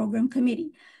undergraduate program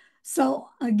committee. So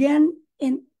again,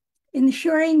 in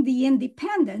ensuring the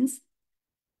independence,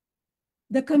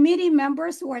 the committee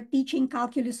members who are teaching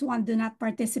Calculus 1 do not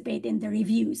participate in the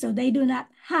review. So they do not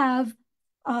have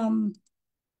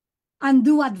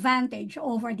undue advantage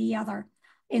over the other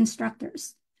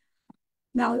instructors.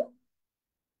 Now,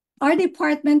 our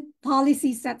department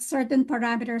policy sets certain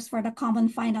parameters for the common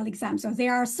final exam. So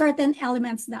there are certain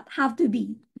elements that have to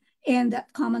be in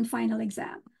that common final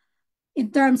exam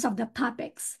in terms of the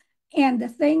topics. And the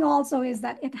thing also is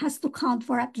that it has to count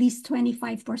for at least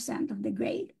 25% of the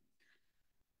grade.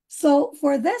 So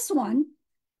for this one,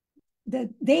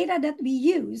 the data that we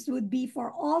use would be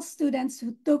for all students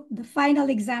who took the final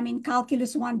exam in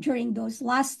Calculus 1 during those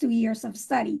last 2 years of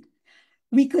study.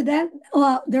 We could then,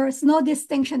 there is no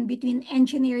distinction between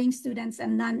engineering students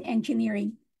and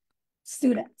non-engineering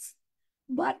students.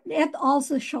 But it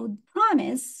also showed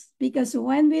promise because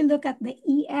when we look at the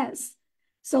ES,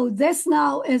 so this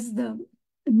now is the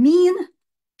mean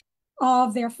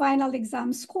of their final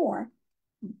exam score.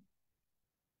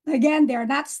 Again, they're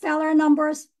not stellar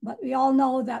numbers, but we all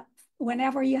know that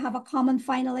whenever you have a common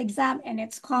final exam and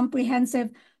it's comprehensive,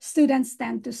 students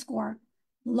tend to score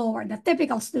lower. The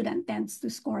typical student tends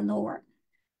to score lower.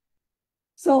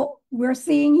 So we're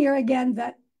seeing here again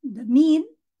that the mean,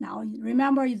 now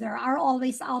remember there are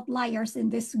always outliers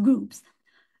in these groups.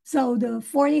 So the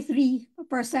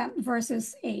 43%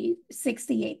 versus a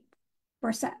 68%.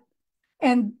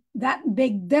 And that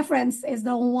big difference is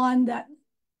the one that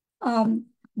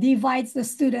divides the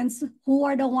students who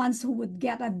are the ones who would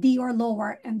get a D or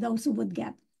lower and those who would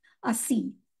get a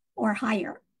C or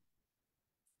higher.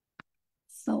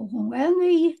 So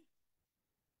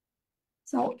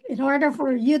in order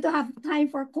for you to have time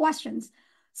for questions,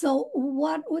 so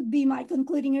what would be my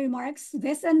concluding remarks?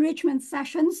 This enrichment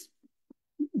sessions,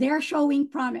 they're showing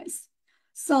promise.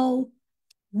 So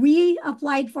we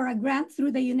applied for a grant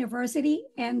through the university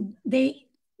and they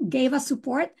gave us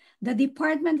support. The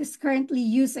department is currently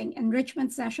using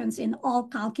enrichment sessions in all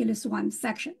Calculus 1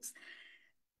 sections.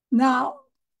 Now,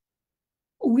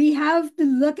 we have to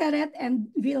look at it and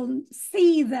we'll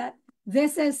see that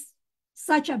this is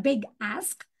such a big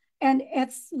ask and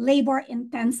it's labor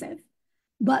intensive.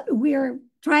 But we're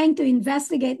trying to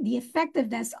investigate the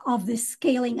effectiveness of this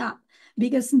scaling up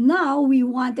because now we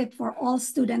want it for all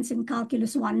students in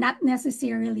Calculus 1, not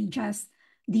necessarily just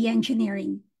the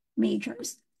engineering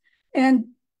majors. And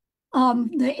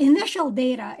the initial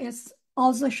data is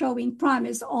also showing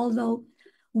promise, although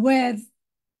with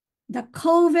the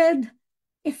COVID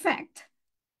effect,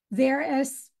 there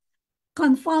is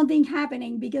confounding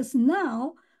happening because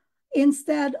now,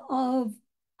 instead of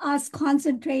us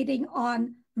concentrating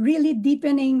on really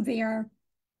deepening their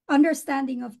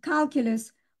understanding of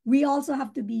calculus, we also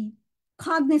have to be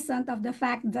cognizant of the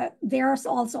fact that there's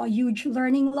also a huge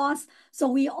learning loss. So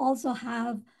we also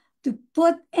have to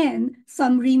put in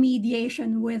some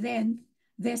remediation within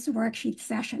this worksheet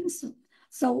sessions.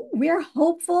 So we're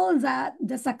hopeful that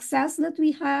the success that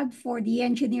we had for the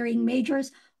engineering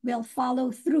majors will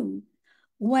follow through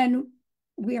when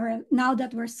now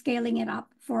that we're scaling it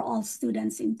up for all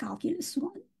students in Calculus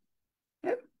 1.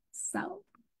 So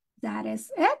that is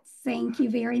it. Thank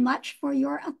you very much for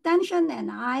your attention,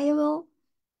 and I will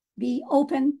be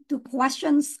open to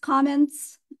questions,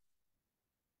 comments.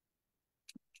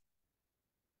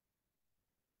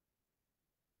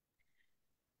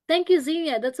 Thank you,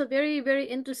 Zenia. That's a very, very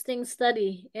interesting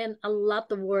study and a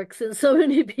lot of work since so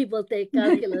many people take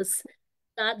calculus.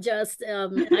 Not just,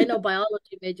 I know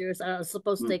biology majors are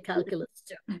supposed to take calculus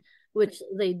too, which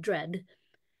they dread.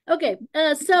 Okay,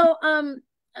 the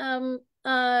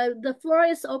floor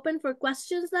is open for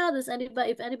questions now.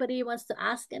 If anybody wants to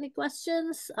ask any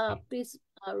questions, please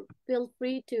feel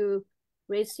free to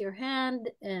raise your hand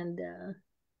and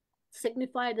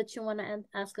signify that you want to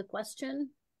ask a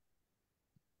question.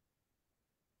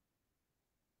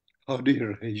 How do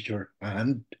you raise your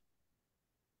hand?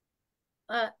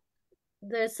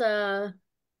 There's a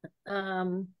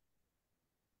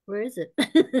where is it?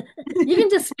 You can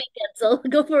just speak it, so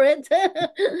go for it.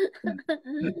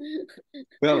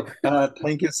 Well,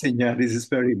 thank you, Zenia. This is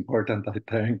very important, I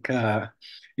think. Here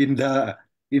in the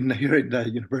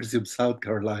University of South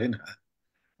Carolina,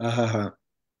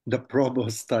 the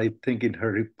provost, I think, in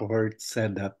her report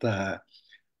said that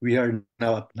we are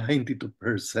now at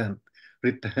 92%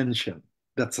 retention.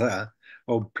 That's of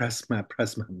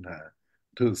pressman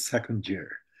to second year.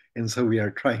 And so we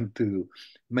are trying to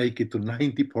make it to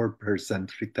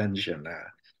 94% retention.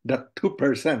 That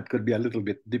 2% could be a little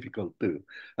bit difficult to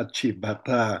achieve, but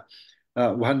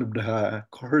one of the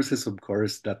courses, of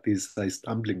course, that is a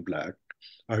stumbling block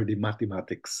are the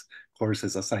mathematics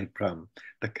courses aside from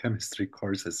the chemistry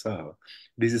courses. So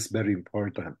this is very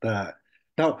important.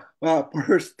 Now,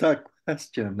 first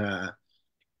question,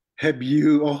 have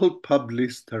you all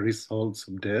published the results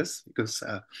of this? Because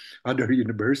other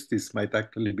universities might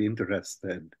actually be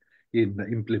interested in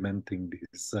implementing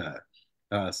this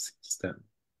system.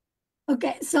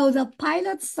 Okay, so the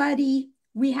pilot study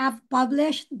we have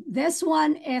published, this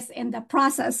one is in the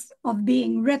process of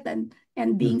being written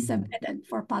and being submitted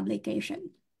for publication.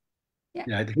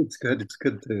 Yeah, I think it's good. It's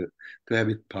good to have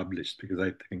it published because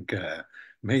I think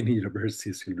many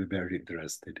universities will be very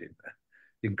interested in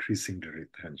increasing the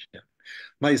retention.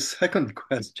 My second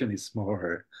question is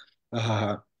more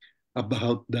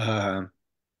about the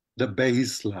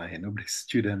baseline of the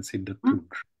students in the two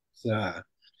groups.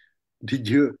 Did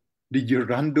you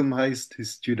randomize the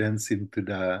students into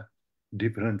the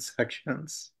different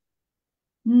sections?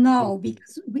 No,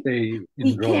 because They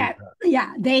we enrolled. can't.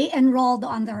 Yeah, they enrolled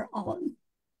on their own.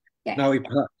 Yeah. Now, if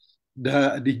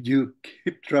did you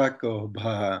keep track of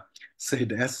say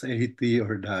the SAT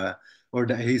or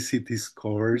the ACT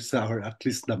scores or at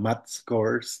least the math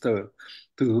scores to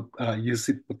use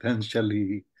it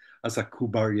potentially as a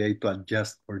covariate to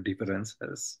adjust for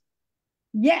differences?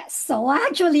 Yes, so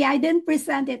actually I didn't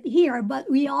present it here, but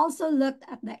we also looked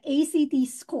at the ACT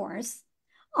scores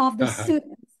of the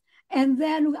students. And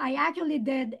then I actually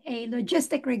did a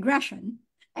logistic regression.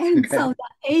 And so the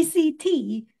ACT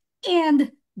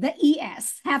and the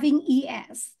ES, having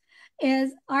ES,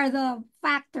 are the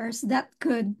factors that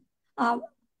could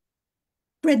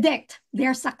predict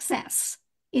their success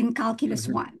in Calculus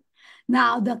 1.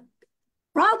 Now, the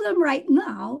problem right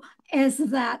now is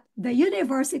that the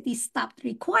university stopped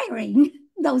requiring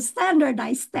those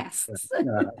standardized tests.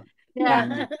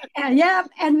 Yeah.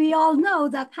 And we all know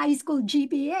that high school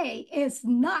GPA is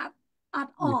not at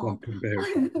all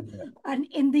an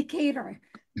indicator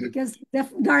because there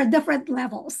are different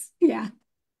levels. Yeah.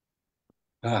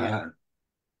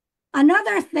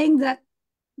 Another thing that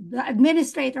the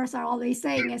administrators are always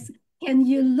saying is, can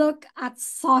you look at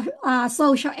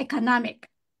socioeconomic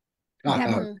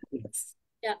demographics?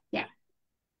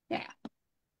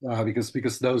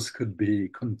 Because those could be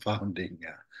confounding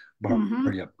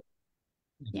variables.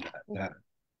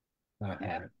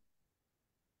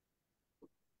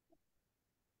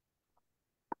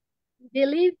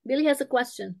 Billy has a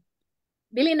question.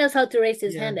 Billy knows how to raise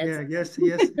his hand. Yes,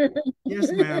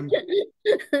 ma'am.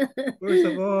 First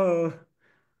of all,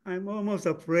 I'm almost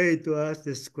afraid to ask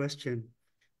this question.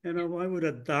 You know, why would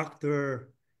a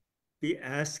doctor be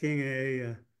asking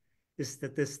a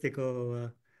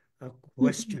statistical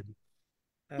question?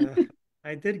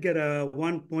 I did get a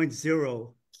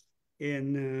 1.0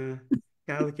 in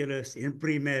calculus in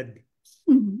pre-med,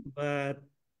 but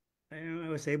I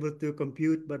was able to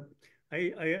compute, but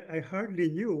I hardly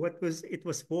knew what it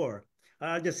was for.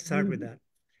 I'll just start with that.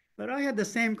 But I had the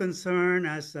same concern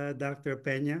as Dr.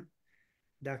 Peña,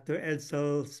 Dr.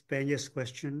 Edsel Peña's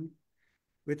question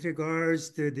with regards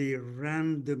to the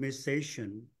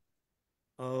randomization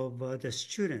of the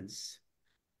students.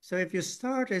 So if you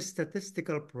start a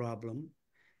statistical problem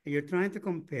and you're trying to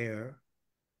compare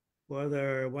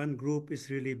whether one group is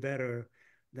really better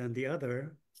than the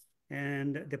other,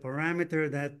 and the parameter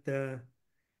that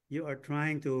you are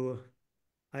trying to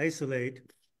isolate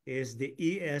is the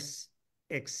ES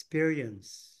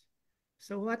experience.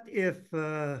 So what if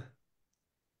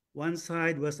one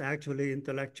side was actually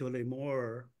intellectually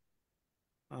more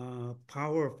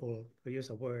powerful, to use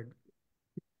a word,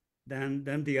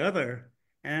 than the other,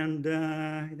 and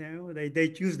you know, they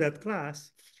choose that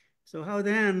class? So how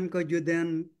then could you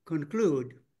then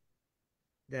conclude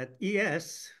that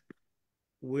ES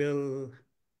will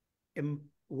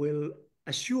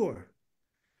assure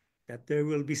that there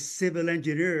will be civil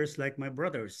engineers like my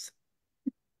brothers?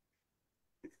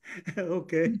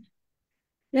 Okay.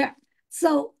 Yeah.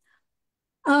 So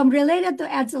related to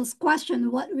Edsel's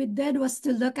question, what we did was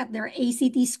to look at their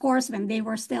ACT scores when they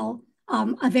were still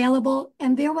available,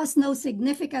 and there was no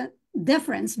significant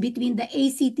difference between the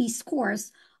ACT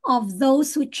scores of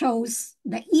those who chose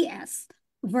the ES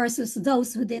versus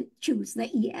those who didn't choose the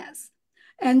ES.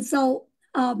 And so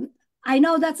I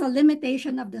know that's a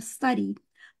limitation of the study,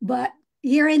 but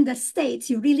here in the States,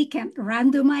 you really can't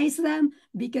randomize them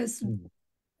because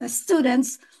the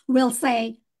students will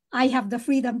say, I have the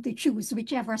freedom to choose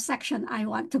whichever section I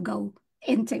want to go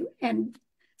into. And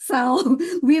so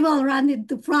we will run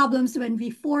into problems when we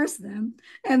force them.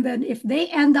 And then if they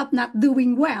end up not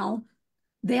doing well,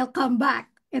 they'll come back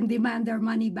and demand their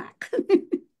money back.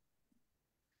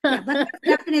 Yeah, but that's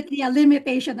definitely a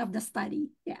limitation of the study.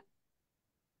 Yeah.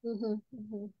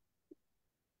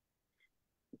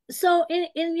 So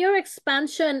in your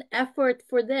expansion effort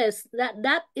for this,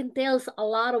 that entails a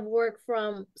lot of work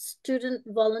from student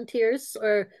volunteers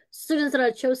or students that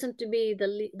are chosen to be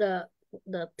the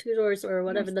tutors or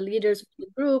whatever, Yes. the leaders of the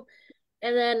group,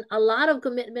 and then a lot of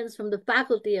commitments from the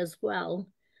faculty as well.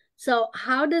 So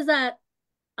how does that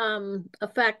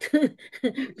affect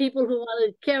people who want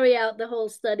to carry out the whole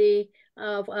study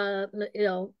of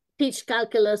teach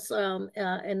calculus in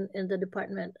the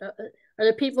department? Are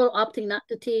there people opting not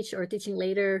to teach or teaching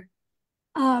later?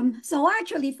 So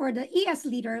actually for the ES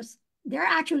leaders, they're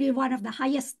actually one of the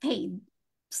highest paid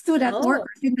student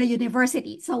workers in the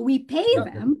university. So we pay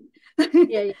them.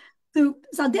 Yeah. So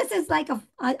this is like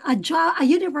a job, a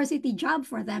university job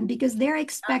for them because they're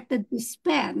expected to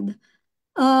spend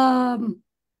 9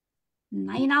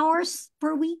 hours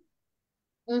per week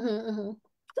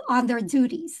on their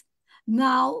duties.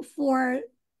 Now for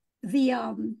the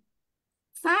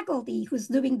faculty who's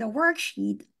doing the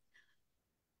worksheet,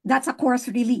 that's a course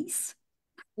release.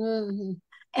 And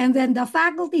then the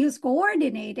faculty who's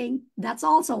coordinating, that's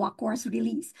also a course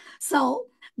release. So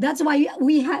that's why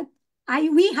we had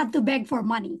to beg for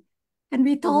money. And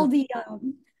we told the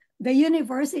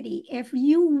university, if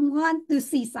you want to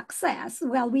see success,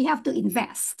 well, we have to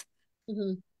invest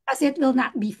because it will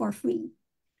not be for free.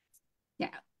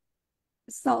 Yeah.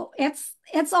 So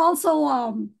it's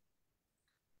also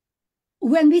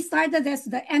when we started this,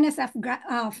 the NSF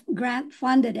grant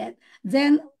funded it.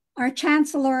 Then our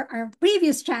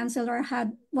previous chancellor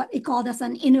had what he called as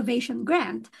an innovation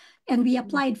grant, and we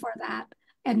applied for that,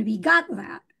 and we got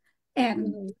that,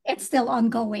 and it's still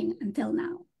ongoing until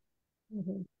now.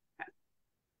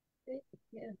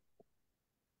 Yeah.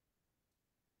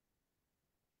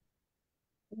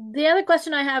 The other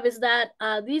question I have is that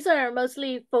these are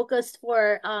mostly focused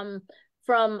for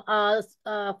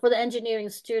the engineering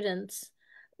students.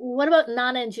 What about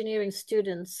non-engineering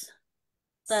students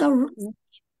So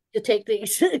to take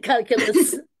these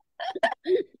calculus?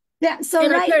 Yeah, so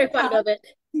and are right terrified of it.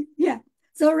 Yeah,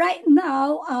 so right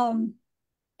now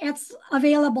it's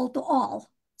available to all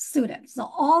students. So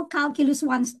all Calculus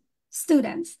 1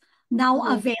 students now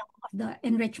avail of the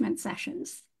enrichment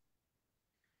sessions.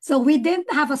 So we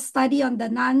didn't have a study on the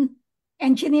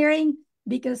non-engineering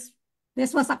because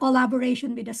this was a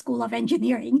collaboration with the School of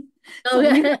Engineering. So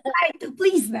we were trying to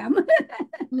please them.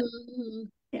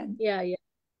 Yeah.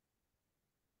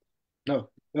 No,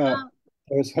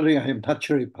 sorry, I'm not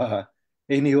sure if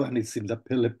anyone is in the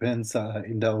Philippines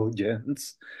in the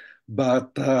audience,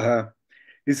 but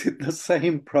is it the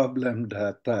same problem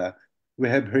that we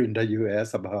have here in the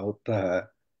US about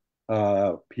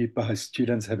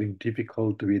students having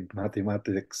difficulty with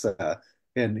mathematics?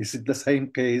 And is it the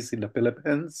same case in the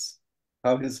Philippines?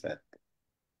 How is that?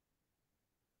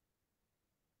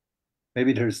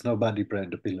 Maybe there's nobody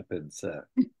from the Philippines.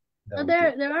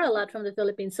 There are a lot from the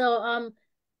Philippines. So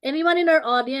anyone in our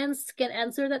audience can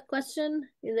answer that question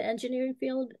in the engineering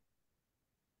field?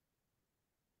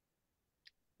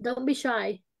 Don't be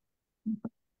shy.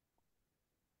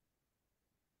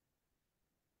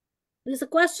 There's a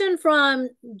question from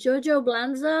Jojo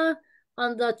Blanza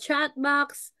on the chat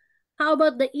box. How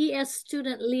about the ES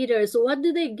student leaders? What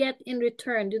do they get in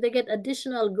return? Do they get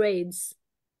additional grades?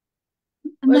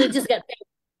 Or they just get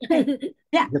paid?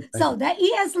 Yeah, so the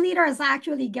ES leaders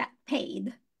actually get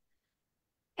paid.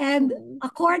 And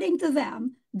according to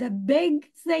them, the big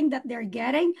thing that they're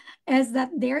getting is that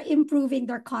they're improving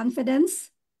their confidence,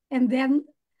 and then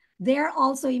they're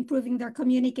also improving their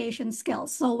communication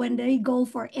skills. So when they go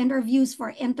for interviews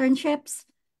for internships,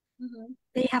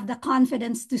 they have the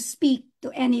confidence to speak to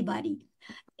anybody.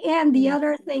 And the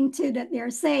other thing too that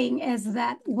they're saying is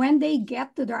that when they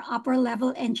get to their upper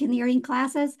level engineering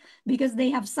classes, because they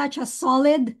have such a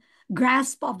solid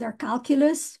grasp of their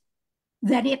calculus,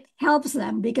 then it helps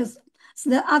them because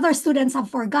the other students have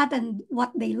forgotten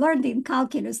what they learned in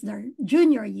calculus their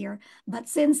junior year. But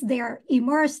since they're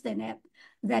immersed in it,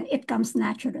 then it comes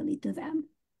naturally to them.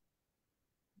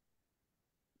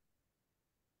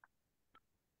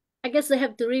 I guess they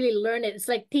have to really learn it. It's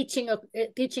like teaching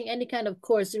any kind of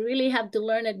course. You really have to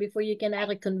learn it before you can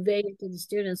actually convey it to the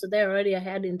students. So they're already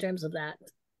ahead in terms of that.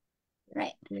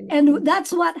 Right. And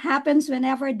that's what happens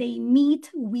whenever they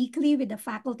meet weekly with the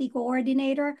faculty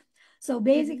coordinator. So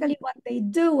basically what they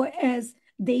do is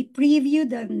they preview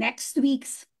the next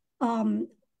week's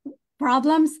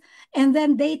problems, and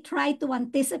then they try to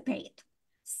anticipate.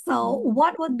 So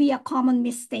what would be a common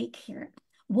mistake here?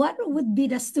 What would be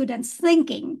the students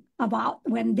thinking about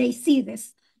when they see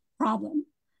this problem?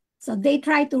 So they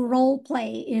try to role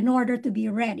play in order to be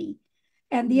ready.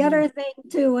 And the other thing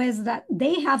too is that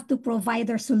they have to provide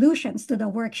their solutions to the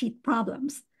worksheet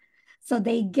problems. So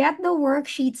they get the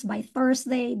worksheets by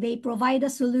Thursday, they provide a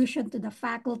solution to the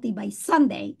faculty by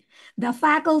Sunday. The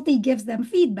faculty gives them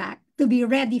feedback to be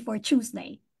ready for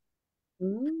Tuesday.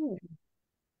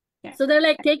 Yeah. So they're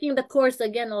like taking the course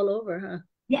again all over, huh?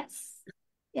 Yes.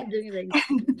 Yeah.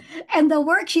 And the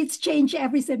worksheets change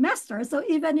every semester. So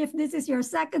even if this is your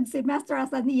second semester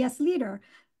as an ES leader,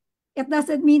 it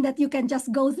doesn't mean that you can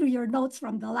just go through your notes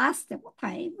from the last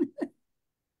time.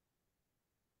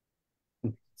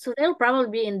 So they'll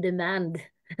probably be in demand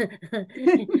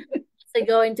to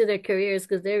go into their careers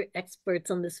because they're experts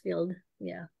on this field.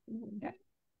 Yeah.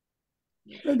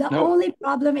 So the only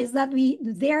problem is that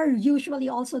they're usually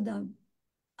also the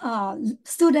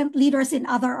student leaders in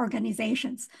other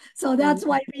organizations. So that's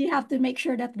why we have to make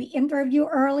sure that we interview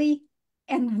early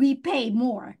and we pay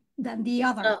more than the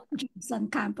other jobs on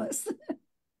campus.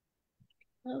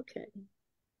 Okay.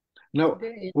 Now,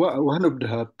 one of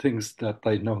the things that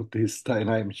I noticed, and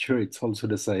I'm sure it's also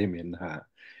the same in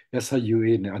SIU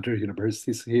and other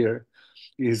universities here,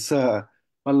 is a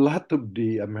lot of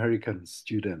the American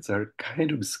students are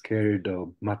kind of scared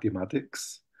of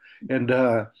mathematics. And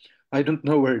I don't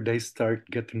know where they start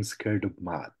getting scared of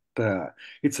math.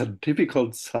 It's a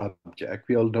difficult subject.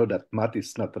 We all know that math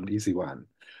is not an easy one,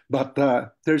 but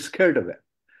they're scared of it.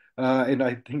 And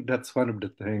I think that's one of the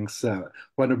things,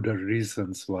 one of the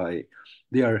reasons why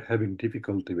they are having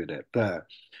difficulty with it. A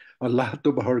lot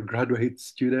of our graduate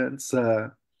students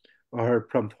are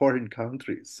from foreign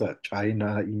countries,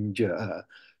 China, India,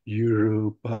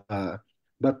 Europe,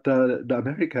 but the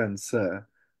Americans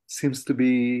seems to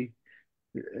be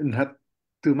not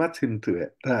too much into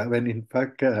it, when in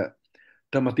fact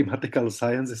the mathematical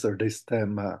sciences or the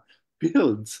STEM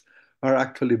fields are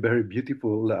actually very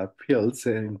beautiful fields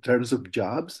in terms of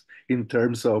jobs, in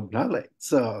terms of knowledge.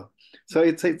 So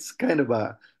it's kind of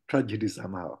a tragedy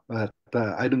somehow. But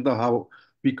I don't know how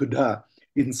we could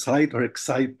incite or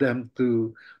excite them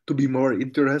to be more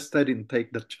interested in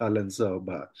take the challenge of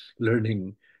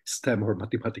learning STEM or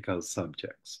mathematical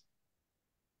subjects.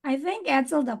 I think,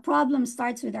 Edsel, the problem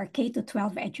starts with our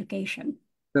K-12 education.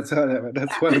 That's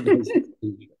one of those.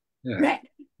 Yeah. Right.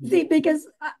 See, because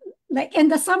like in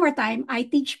the summertime, I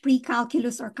teach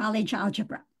pre-calculus or college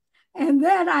algebra. And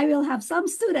then I will have some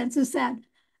students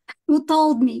who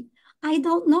told me, I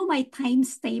don't know my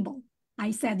times table.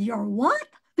 I said, you're what?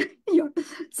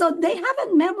 So they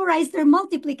haven't memorized their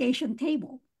multiplication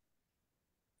table.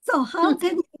 So how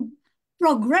can you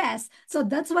progress? So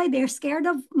that's why they're scared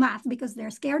of math, because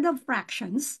they're scared of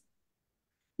fractions.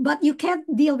 But you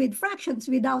can't deal with fractions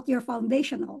without your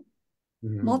foundational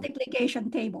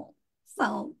multiplication table.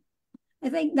 So I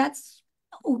think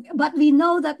but we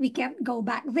know that we can't go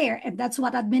back there. And that's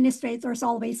what administrators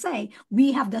always say.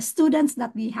 We have the students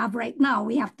that we have right now.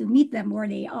 We have to meet them where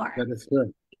they are. That is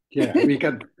right. Yeah, we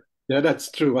can. Yeah,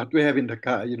 that's true. What we have in the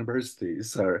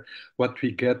universities are what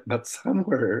we get, but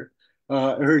somewhere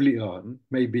early on,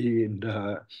 maybe in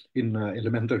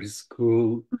elementary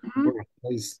school or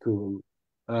high school,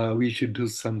 we should do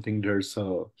something there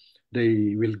so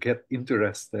they will get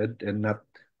interested and not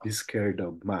be scared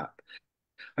of math.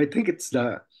 I think it's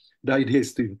the idea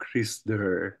is to increase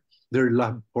their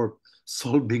love for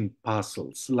solving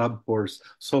puzzles, love for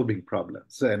solving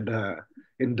problems, and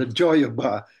the joy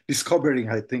of discovering,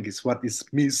 I think, is what is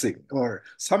missing, or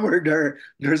somewhere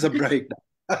there's a breakdown.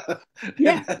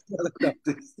 Yeah.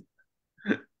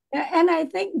 And I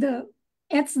think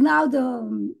it's now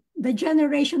the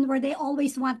generation where they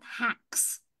always want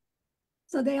hacks.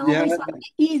 So they always want the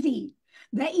easy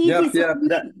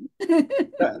solution.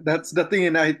 That's the thing,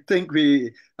 and I think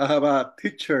we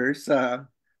teachers down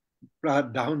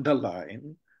the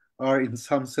line are in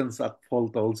some sense at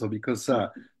fault also, because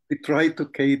we try to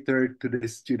cater to the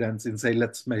students and say,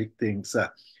 let's make things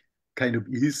kind of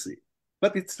easy.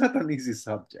 But it's not an easy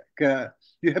subject.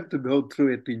 You have to go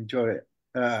through it to enjoy it.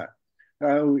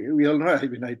 We all know, I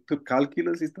mean, I took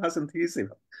calculus, it wasn't easy,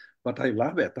 but I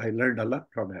love it. I learned a lot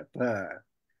from it.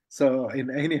 So in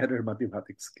any other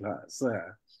mathematics class.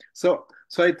 So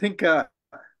I think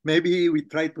maybe we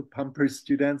try to pamper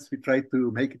students. We try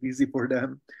to make it easy for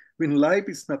them. when life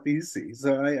is not easy.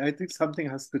 So I think something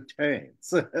has to change.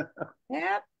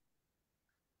 Yep,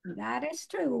 that is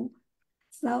true.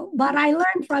 So, but I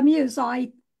learned from you, so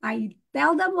I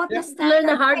tell them what Yeah. the Learn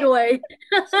the standard hard is. way.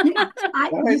 Yeah,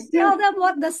 you Yeah. tell them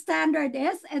what the standard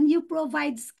is, and you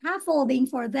provide scaffolding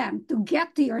for them to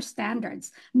get to your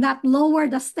standards, not lower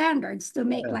the standards to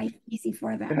make Yeah. life easy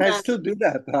for And them. I still do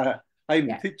that. I'm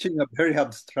Yeah. teaching a very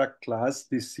abstract class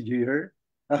this year.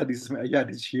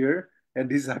 This year, and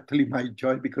this is actually my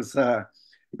joy because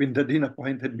when the dean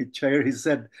appointed me chair, he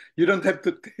said, "You don't have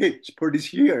to teach for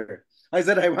this year." I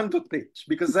said, "I want to teach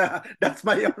because that's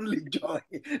my only joy."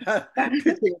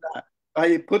 Teaching.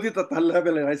 I put it at a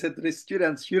level, and I said to the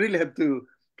students, "You really have to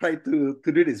try to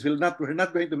do this. We're not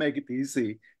going to make it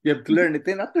easy. You have to learn it."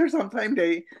 And after some time,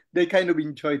 they kind of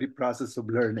enjoy the process of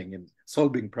learning and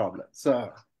solving problems. So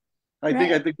I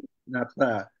Right. think not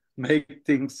make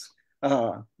things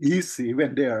easy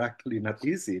when they are actually not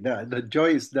easy. The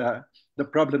joy is the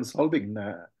problem solving,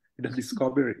 the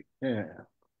discovery. Yeah.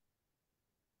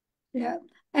 Yeah.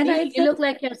 And I You think look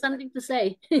like you have something to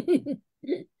say.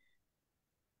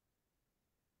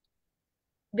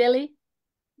 Billy?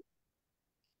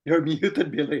 You're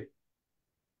muted, Billy.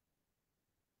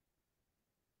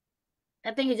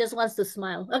 I think he just wants to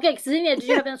smile. Okay, Zenia, did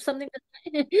you have something to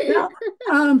say? well,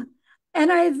 um,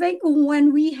 and I think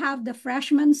when we have the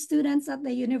freshman students at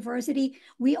the university,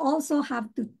 we also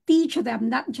have to teach them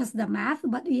not just the math,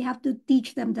 but we have to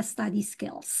teach them the study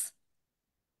skills.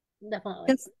 Definitely.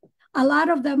 Because a lot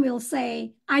of them will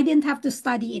say, I didn't have to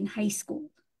study in high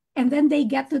school. And then they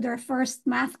get to their first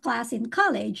math class in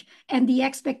college, and the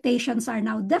expectations are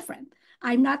now different.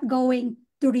 I'm not going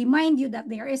to remind you that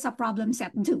there is a problem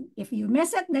set due. If you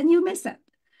miss it, then you miss it.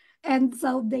 And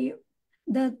so the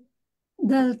the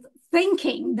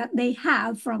thinking that they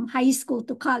have from high school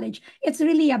to college, it's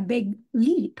really a big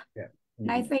leap. Yeah.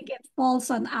 And I think it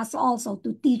falls on us also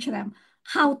to teach them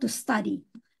how to study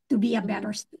to be a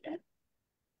better student.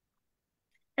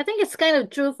 I think it's kind of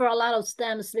true for a lot of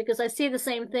STEMs because I see the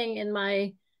same thing in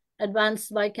my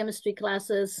advanced biochemistry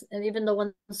classes, and even the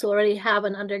ones who already have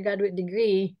an undergraduate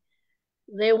degree,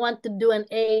 they want to do an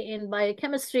A in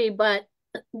biochemistry, but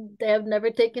they have never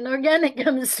taken organic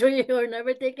chemistry or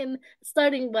never taken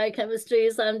starting biochemistry.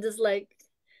 So I'm just like,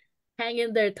 hang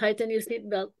in there, tighten your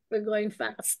seatbelt. We're going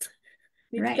fast.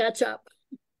 Need to catch up.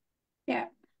 Yeah.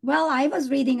 Well, I was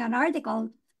reading an article,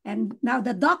 and now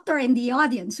the doctor in the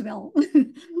audience will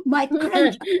might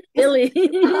cringe. Billy.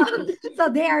 So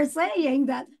they are saying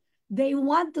that they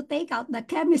want to take out the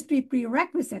chemistry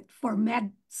prerequisite for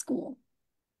med school.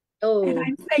 And Oh,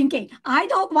 I'm thinking, I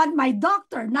don't want my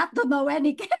doctor not to know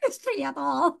any chemistry at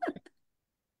all.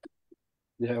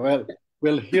 Yeah.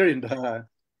 Well, here in the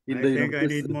I think I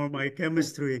need university. more my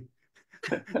chemistry.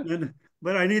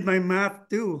 But I need my math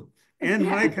too, and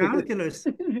my calculus.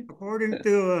 According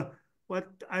to what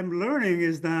I'm learning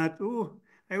is that,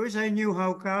 I wish I knew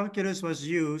how calculus was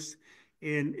used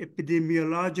in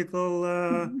epidemiological,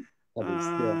 Studies,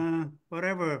 yeah.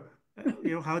 whatever,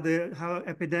 how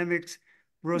epidemics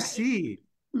proceed.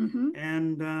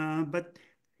 And but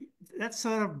that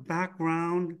sort of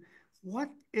background,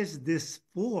 what is this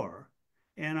for?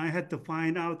 And I had to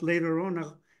find out later on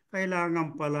na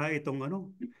kailangan pala itong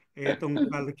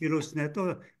calculus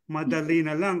nito, madali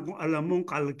na lang kung alam mong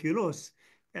calculus.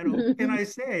 Pero what can I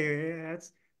say?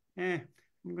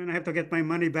 I'm gonna have to get my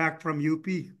money back from UP.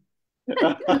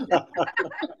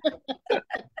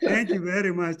 Thank you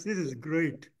very much. This is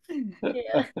great.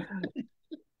 yeah.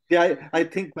 Yeah, I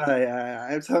think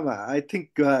I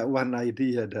think one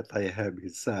idea that I have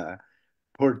is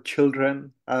for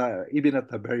children, even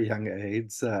at a very young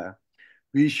age,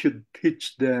 we should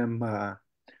teach them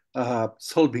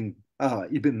solving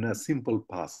even simple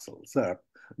puzzles,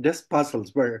 just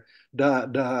puzzles where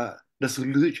the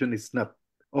solution is not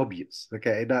obvious.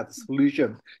 Okay, that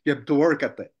solution you have to work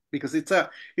at it because it's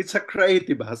a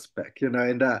creative aspect, and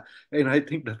I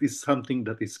think that is something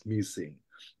that is missing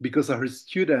because our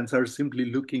students are simply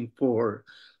looking for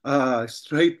a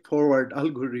straightforward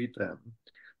algorithm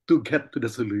to get to the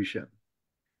solution.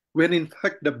 When in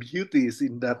fact the beauty is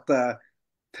in that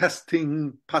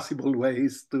testing possible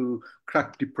ways to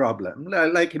crack the problem.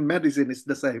 Like in medicine, it's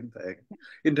the same thing.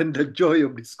 And then the joy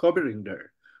of discovering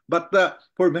there. But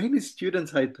for many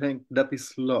students, I think that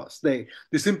is lost. They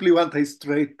simply want a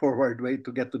straightforward way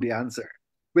to get to the answer.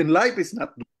 When life is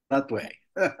not that way.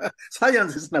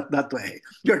 Science is not that way.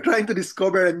 You're trying to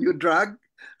discover a new drug.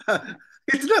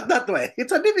 It's not that way.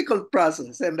 It's a difficult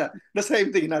process. And the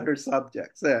same thing in other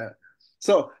subjects.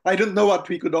 So I don't know what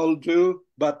we could all do,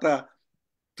 but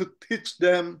to teach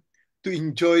them to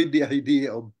enjoy the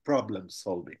idea of problem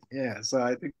solving. Yeah, so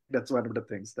I think that's one of the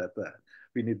things that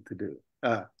we need to do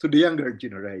to the younger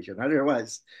generation.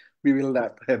 Otherwise, we will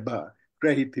not have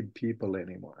creative people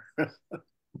anymore.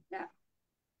 Yeah.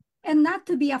 And not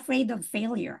to be afraid of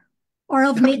failure or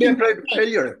of Not to be making afraid of mistakes.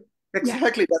 failure. Yeah.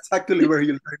 Exactly. That's actually where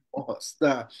you learn most.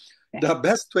 The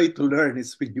best way to learn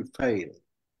is when you fail.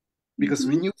 Because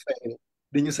when you fail,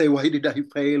 then you say, "Why did I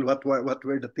fail? What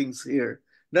were the things here?"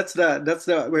 That's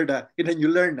the where the and then you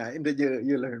learn that, and then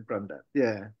you learn from that.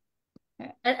 Yeah.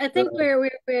 I think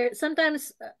we're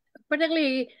sometimes,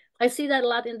 particularly, I see that a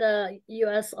lot in the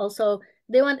US also.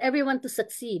 They want everyone to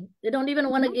succeed. They don't even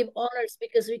want to give honors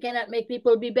because we cannot make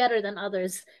people be better than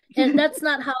others. And that's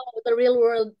not how the real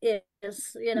world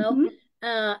is, you know?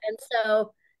 And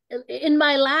so in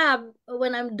my lab,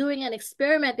 when I'm doing an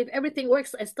experiment, if everything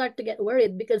works, I start to get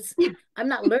worried because I'm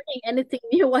not learning anything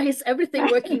new. Why is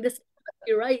everything working this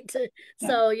way, right?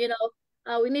 So, you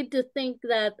know, we need to think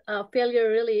that failure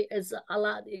really is a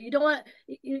lot. You don't want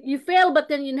you fail, but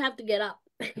then you have to get up,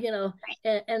 you know,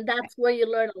 and that's where you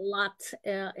learn a lot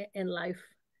in life.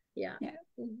 Yeah.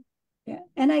 Yeah.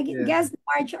 And I guess,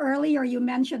 Marge, earlier you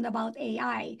mentioned about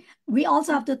AI. We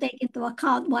also have to take into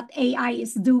account what AI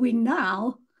is doing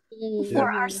now for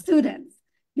our students,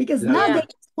 because now they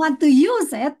just want to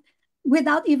use it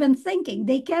without even thinking.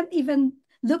 They can't even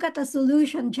look at a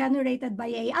solution generated by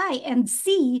AI and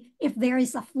see if there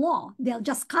is a flaw. They'll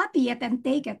just copy it and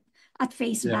take it at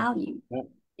face value.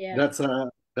 That's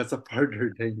a further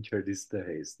danger these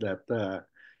days, that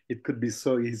it could be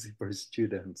so easy for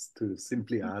students to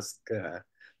simply ask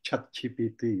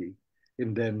ChatGPT,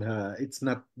 and then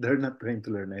they're not going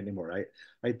to learn anymore.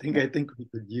 I think we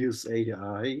could use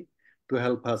AI to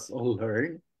help us all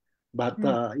learn, but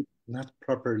if not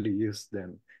properly used,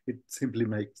 then it simply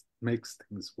makes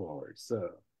things worse. So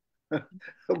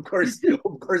of course,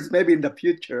 maybe in the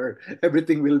future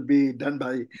everything will be done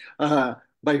by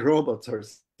robots or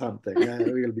something.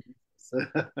 Will be.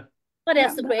 But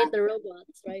has to create the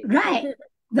robots, right? Right.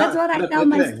 That's what I tell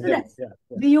my students.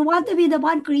 Do you want to be the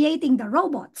one creating the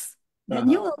robots? Then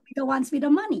you will be the ones with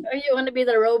the money. Or you want to be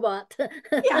the robot?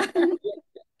 Yeah.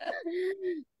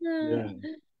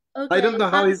 Okay. I don't know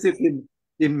how is it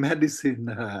in medicine.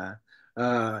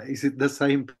 Is it the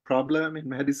same problem in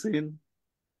medicine?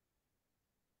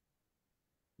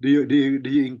 Do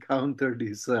you encounter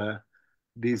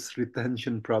these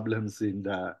retention problems in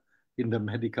the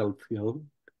medical field?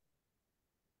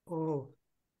 Oh,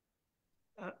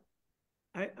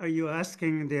 are you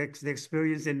asking the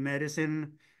experience in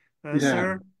medicine,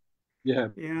 sir? Yeah.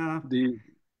 Yeah.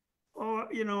 Oh,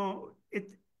 you know,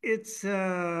 it's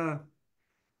the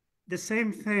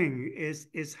same thing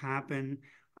is happened.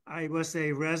 I was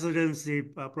a residency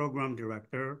program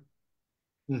director,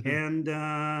 and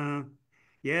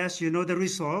yes, you know the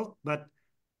result, but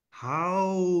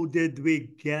how did we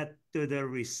get to the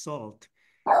result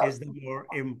is the more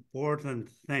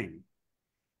important thing.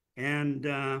 And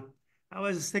I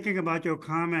was thinking about your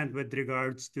comment with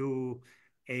regards to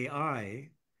AI,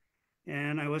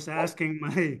 and I was asking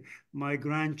my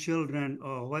grandchildren,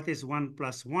 oh, what is 1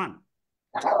 + 1?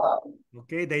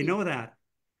 Okay, they know that.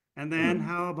 And then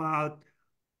how about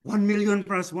 1 million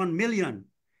 + 1 million?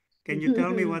 Can you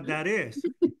tell me what that is?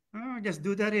 Oh, just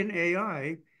do that in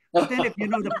AI. But then if you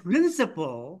know the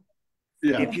principle,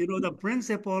 if you know the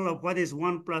principle of what is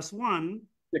 1 + 1,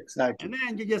 Exactly. and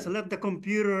then you just let the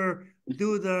computer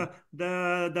do the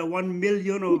 1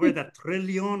 million over the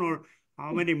trillion, or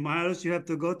how many miles you have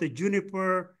to go to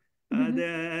Juniper,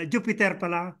 the Jupiter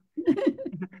pala.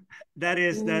 That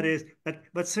is.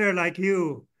 But sir, like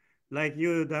you,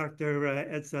 Dr.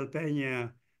 Edsel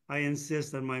Peña, I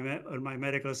insist on my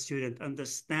medical student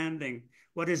understanding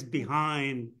what is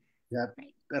behind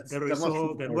That's the the most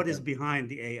result and what is important. behind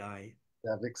the AI.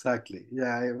 Yeah, exactly.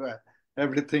 Yeah,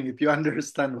 everything. If you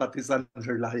understand what is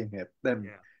underlying it,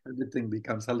 then everything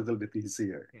becomes a little bit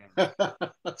easier.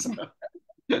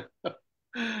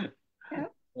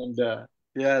 And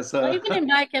so Well, even in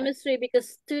biochemistry, because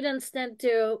students tend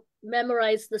to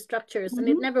memorize the structures and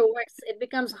it never works. It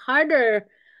becomes harder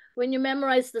when you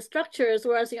memorize the structures,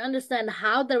 whereas you understand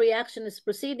how the reaction is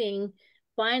proceeding,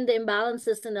 find the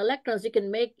imbalances in electrons, you can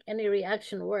make any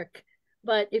reaction work.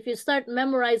 But if you start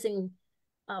memorizing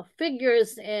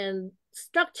figures and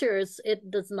structures,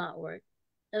 it does not work.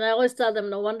 And I always tell them,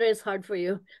 no wonder it's hard for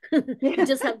you. You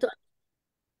just have to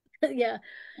yeah.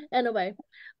 Anyway,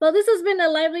 well, this has been a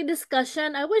lively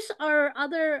discussion. I wish our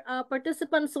other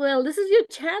participants will. This is your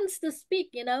chance to speak,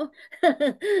 you know.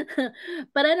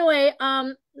 But anyway,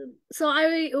 so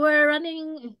we're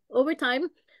running over time.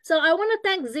 So I want to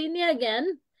thank Zenia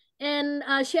again, And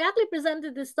she actually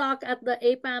presented this talk at the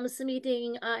APAMS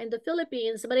meeting in the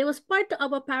Philippines, but it was part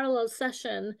of a parallel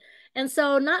session. And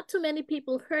so not too many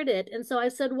people heard it. And so I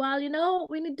said, well, you know,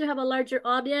 we need to have a larger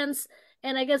audience.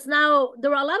 And I guess now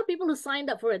there were a lot of people who signed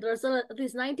up for it. There's at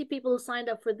least 90 people who signed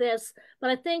up for this.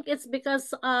 But I think it's because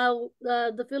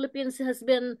the Philippines has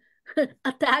been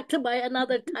attacked by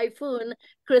another typhoon,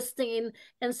 Christine.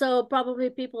 And so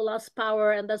probably people lost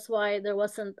power, and that's why there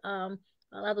wasn't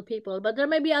a lot of people. But there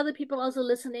may be other people also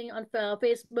listening on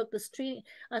Facebook.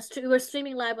 We're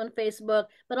streaming live on Facebook.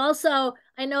 But also,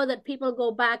 I know that people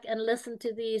go back and listen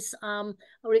to these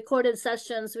recorded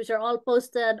sessions, which are all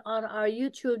posted on our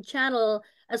YouTube channel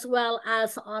as well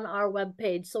as on our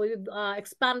webpage. So we've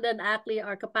expanded actually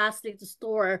our capacity to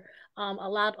store a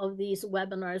lot of these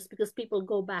webinars because people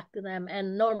go back to them.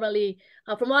 And normally,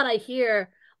 from what I hear,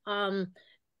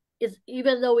 is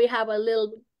even though we have a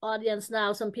little audience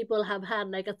now, some people have had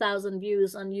like 1,000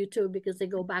 views on YouTube because they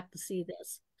go back to see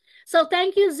this. So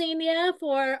thank you, Zenia,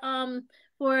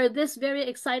 for this very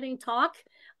exciting talk.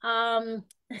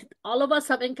 All of us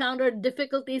have encountered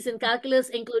difficulties in calculus,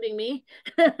 including me.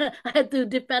 I had to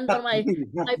depend on my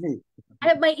I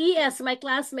have my ES, my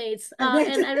classmates,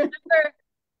 and I remember.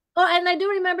 Oh, and I do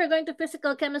remember going to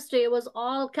physical chemistry. It was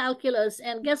all calculus,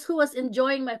 and guess who was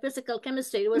enjoying my physical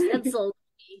chemistry? It was Edsel.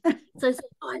 So I said,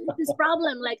 "Oh, I love this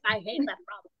problem. Like I hate that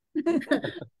problem."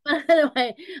 But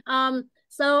anyway,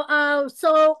 so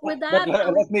with that,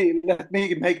 let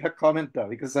me make a comment though,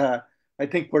 because I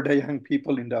think for the young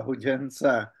people in the audience,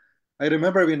 I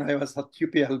remember when I was at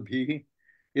UPLB,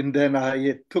 and then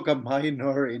I took a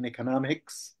minor in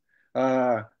economics,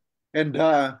 and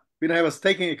when I was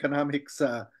taking economics,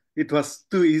 it was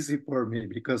too easy for me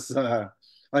because I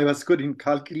was good in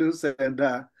calculus, and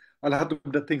a lot of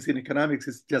the things in economics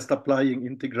is just applying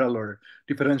integral or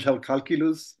differential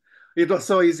calculus. It was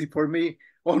so easy for me.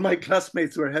 All my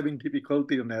classmates were having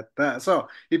difficulty on that. So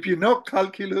if you know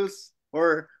calculus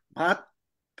or math,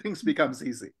 things becomes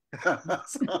easy. So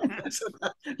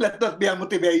let that be a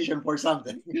motivation for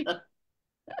something.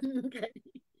 Okay.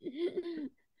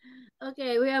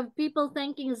 Okay, we have people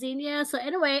thanking Zenia. So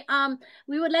anyway,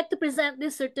 we would like to present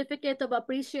this certificate of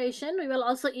appreciation. We will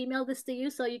also email this to you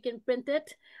so you can print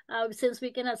it since we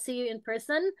cannot see you in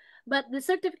person. But the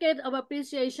certificate of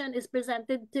appreciation is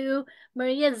presented to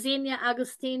Maria Zenia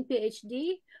Agustin,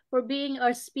 PhD, for being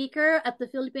our speaker at the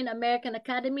Filipino-American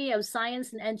Academy of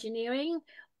Science and Engineering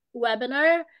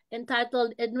webinar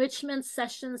entitled Enrichment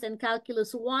Sessions in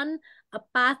Calculus 1, A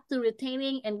Path to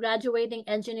Retaining and Graduating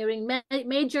Engineering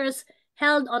Majors,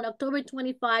 held on October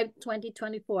 25,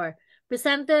 2024.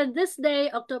 Presented this day,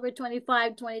 October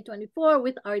 25, 2024,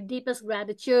 with our deepest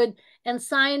gratitude and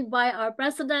signed by our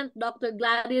President, Dr.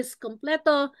 Gladys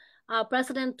Completo,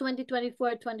 President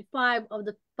 2024-25 of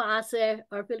the PAASE,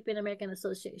 or Filipino-American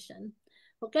Association.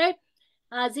 Okay,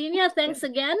 Zenia, thanks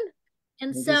again.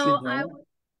 And so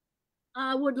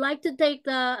I would like to take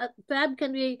the Feb,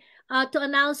 can we to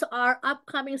announce our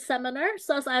upcoming seminar.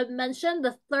 So as I've mentioned,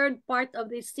 the third part of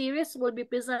this series will be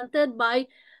presented by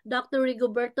Dr.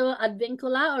 Rigoberto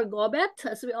Advincula, or Gobet,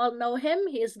 as we all know him.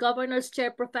 He is Governor's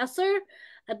Chair Professor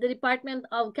at the Department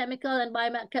of Chemical and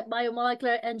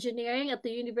Biomolecular Engineering at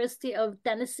the University of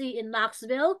Tennessee in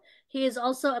Knoxville. He is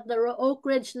also at the Oak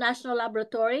Ridge National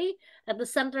Laboratory at the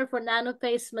Center for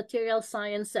Nanophase Material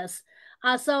Sciences.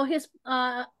 So his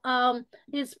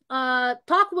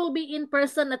talk will be in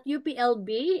person at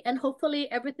UPLB, and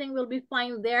hopefully everything will be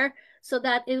fine there so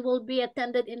that it will be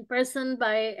attended in person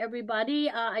by everybody.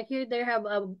 I hear they have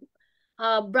a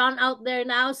brownout there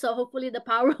now, so hopefully the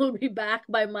power will be back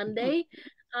by Monday.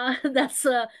 That's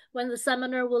when the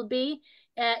seminar will be.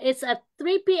 It's at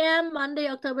 3 p.m. Monday,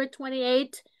 October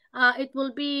 28th. It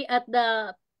will be at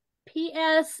the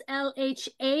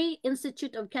PSLHA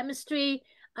Institute of Chemistry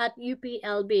at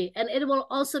UPLB, and it will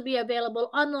also be available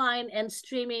online and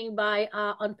streaming by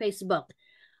on Facebook.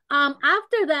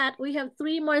 After that, we have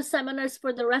 3 more seminars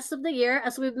for the rest of the year.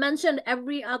 As we've mentioned,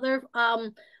 every other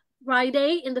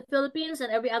Friday in the Philippines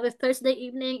and every other Thursday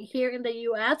evening here in the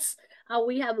US,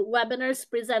 we have webinars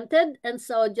presented. And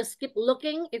so just keep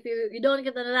looking. If you don't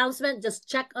get an announcement, just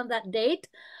check on that date.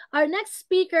 Our next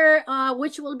speaker,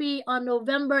 which will be on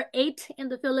November 8 in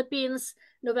the Philippines,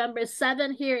 November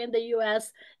 7 here in the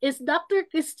US, is Dr.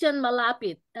 Christian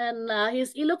Malapit. And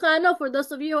he's Ilocano. For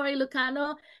those of you who are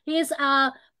Ilocano, he is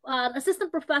an assistant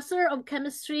professor of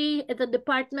chemistry at the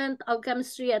Department of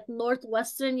Chemistry at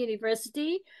Northwestern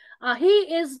University. He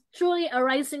is truly a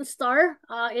rising star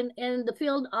in the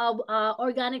field of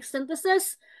organic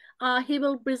synthesis. he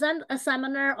will present a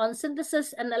seminar on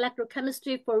synthesis and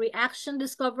electrochemistry for reaction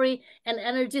discovery and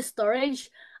energy storage.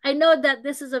 I know that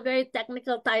this is a very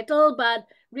technical title, but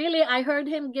really I heard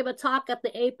him give a talk at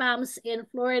the APAMS in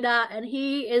Florida, and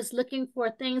he is looking for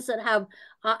things that have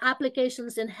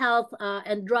applications in health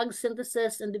and drug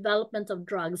synthesis and development of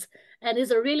drugs. And he's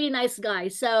a really nice guy.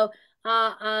 So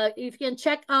if you can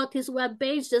check out his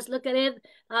webpage, just look at it.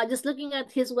 Just looking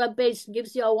at his webpage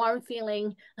gives you a warm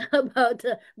feeling about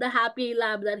the happy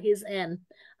lab that he's in.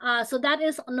 So that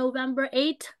is November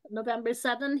 8th, November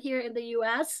 7th here in the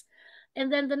US. And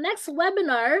then the next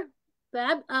webinar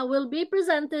will be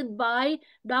presented by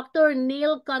Dr.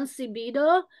 Neil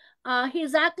Concebido.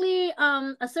 He's actually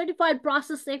a certified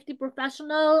process safety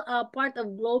professional, part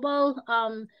of global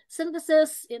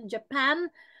synthesis in Japan.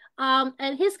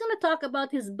 And he's going to talk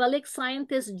about his Balik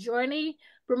scientist journey,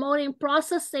 promoting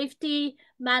process safety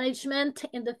management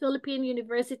in the Philippine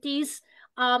universities.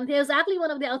 He is actually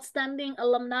one of the outstanding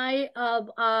alumni of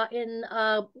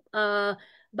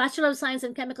Bachelor of Science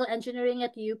in Chemical Engineering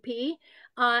at UP.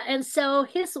 And so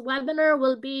his webinar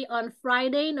will be on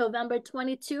Friday, November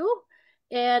 22,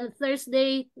 and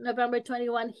Thursday, November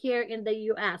 21 here in the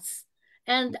US.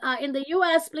 And in the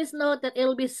US, please note that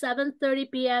it'll be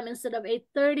 7:30 p.m. instead of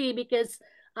 8:30 because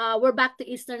we're back to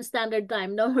Eastern Standard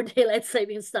Time, no more daylight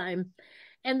savings time.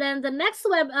 And then the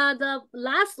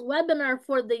last webinar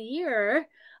for the year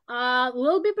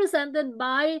will be presented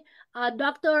by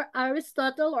Dr.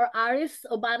 Aristotle or Aris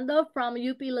Obando from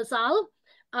UP LaSalle.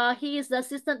 He is the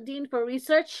Assistant Dean for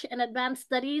Research and Advanced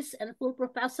Studies and full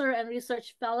professor and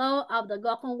research fellow of the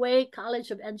Gokongwei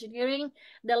College of Engineering,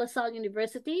 De La Salle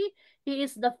University. He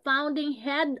is the founding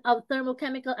head of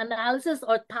thermochemical analysis,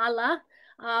 or TALA,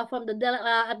 from the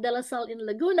at De La Salle in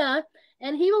Laguna.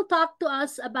 And he will talk to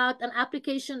us about an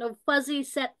application of fuzzy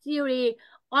set theory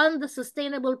on the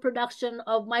sustainable production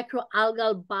of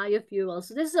microalgal biofuels.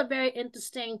 So this is a very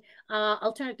interesting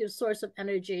alternative source of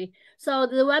energy. So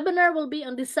the webinar will be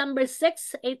on December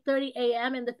 6, 8:30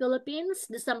 a.m. in the Philippines,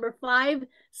 December 5,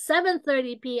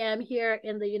 7:30 p.m. here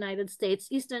in the United States,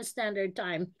 Eastern Standard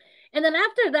Time. And then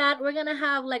after that, we're going to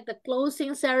have like the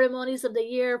closing ceremonies of the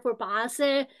year for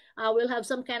PAASE. We'll have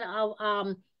some kind of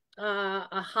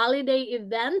a holiday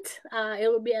event. It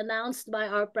will be announced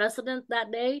by our president that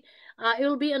day. It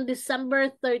will be on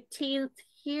December 13th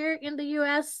here in the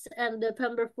US and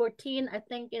November 14, I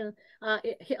think in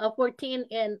 14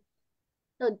 in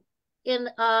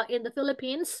the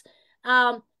Philippines.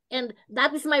 And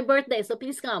that is my birthday, so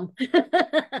please come.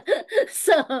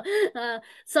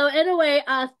 So anyway,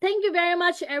 thank you very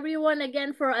much everyone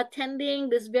again for attending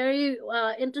this very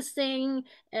interesting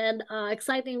and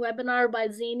exciting webinar by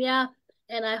Zenia.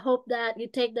 And I hope that you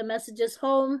take the messages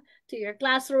home to your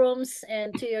classrooms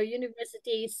and to your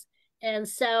universities. And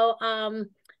so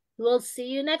we'll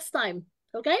see you next time,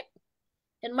 okay?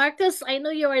 And Marcus, I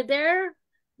know you are there.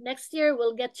 Next year,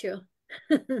 we'll get you.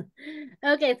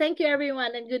 Okay, thank you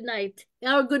everyone and good night.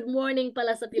 Or good morning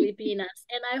pala sa Pilipinas.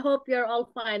 And I hope you're all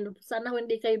fine. Sana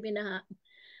hindi kayo binaha.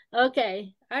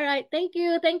 Okay. All right. Thank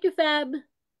you. Thank you, Fab.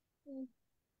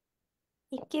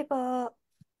 Thank you po.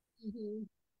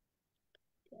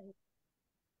 Okay.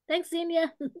 Thanks,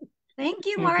 Zenia. Thank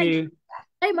you, Thank Mark. you.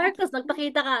 Hey, Marcos,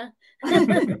 nagpakita ka.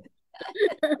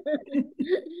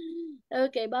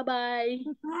 Okay, bye-bye.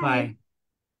 Bye.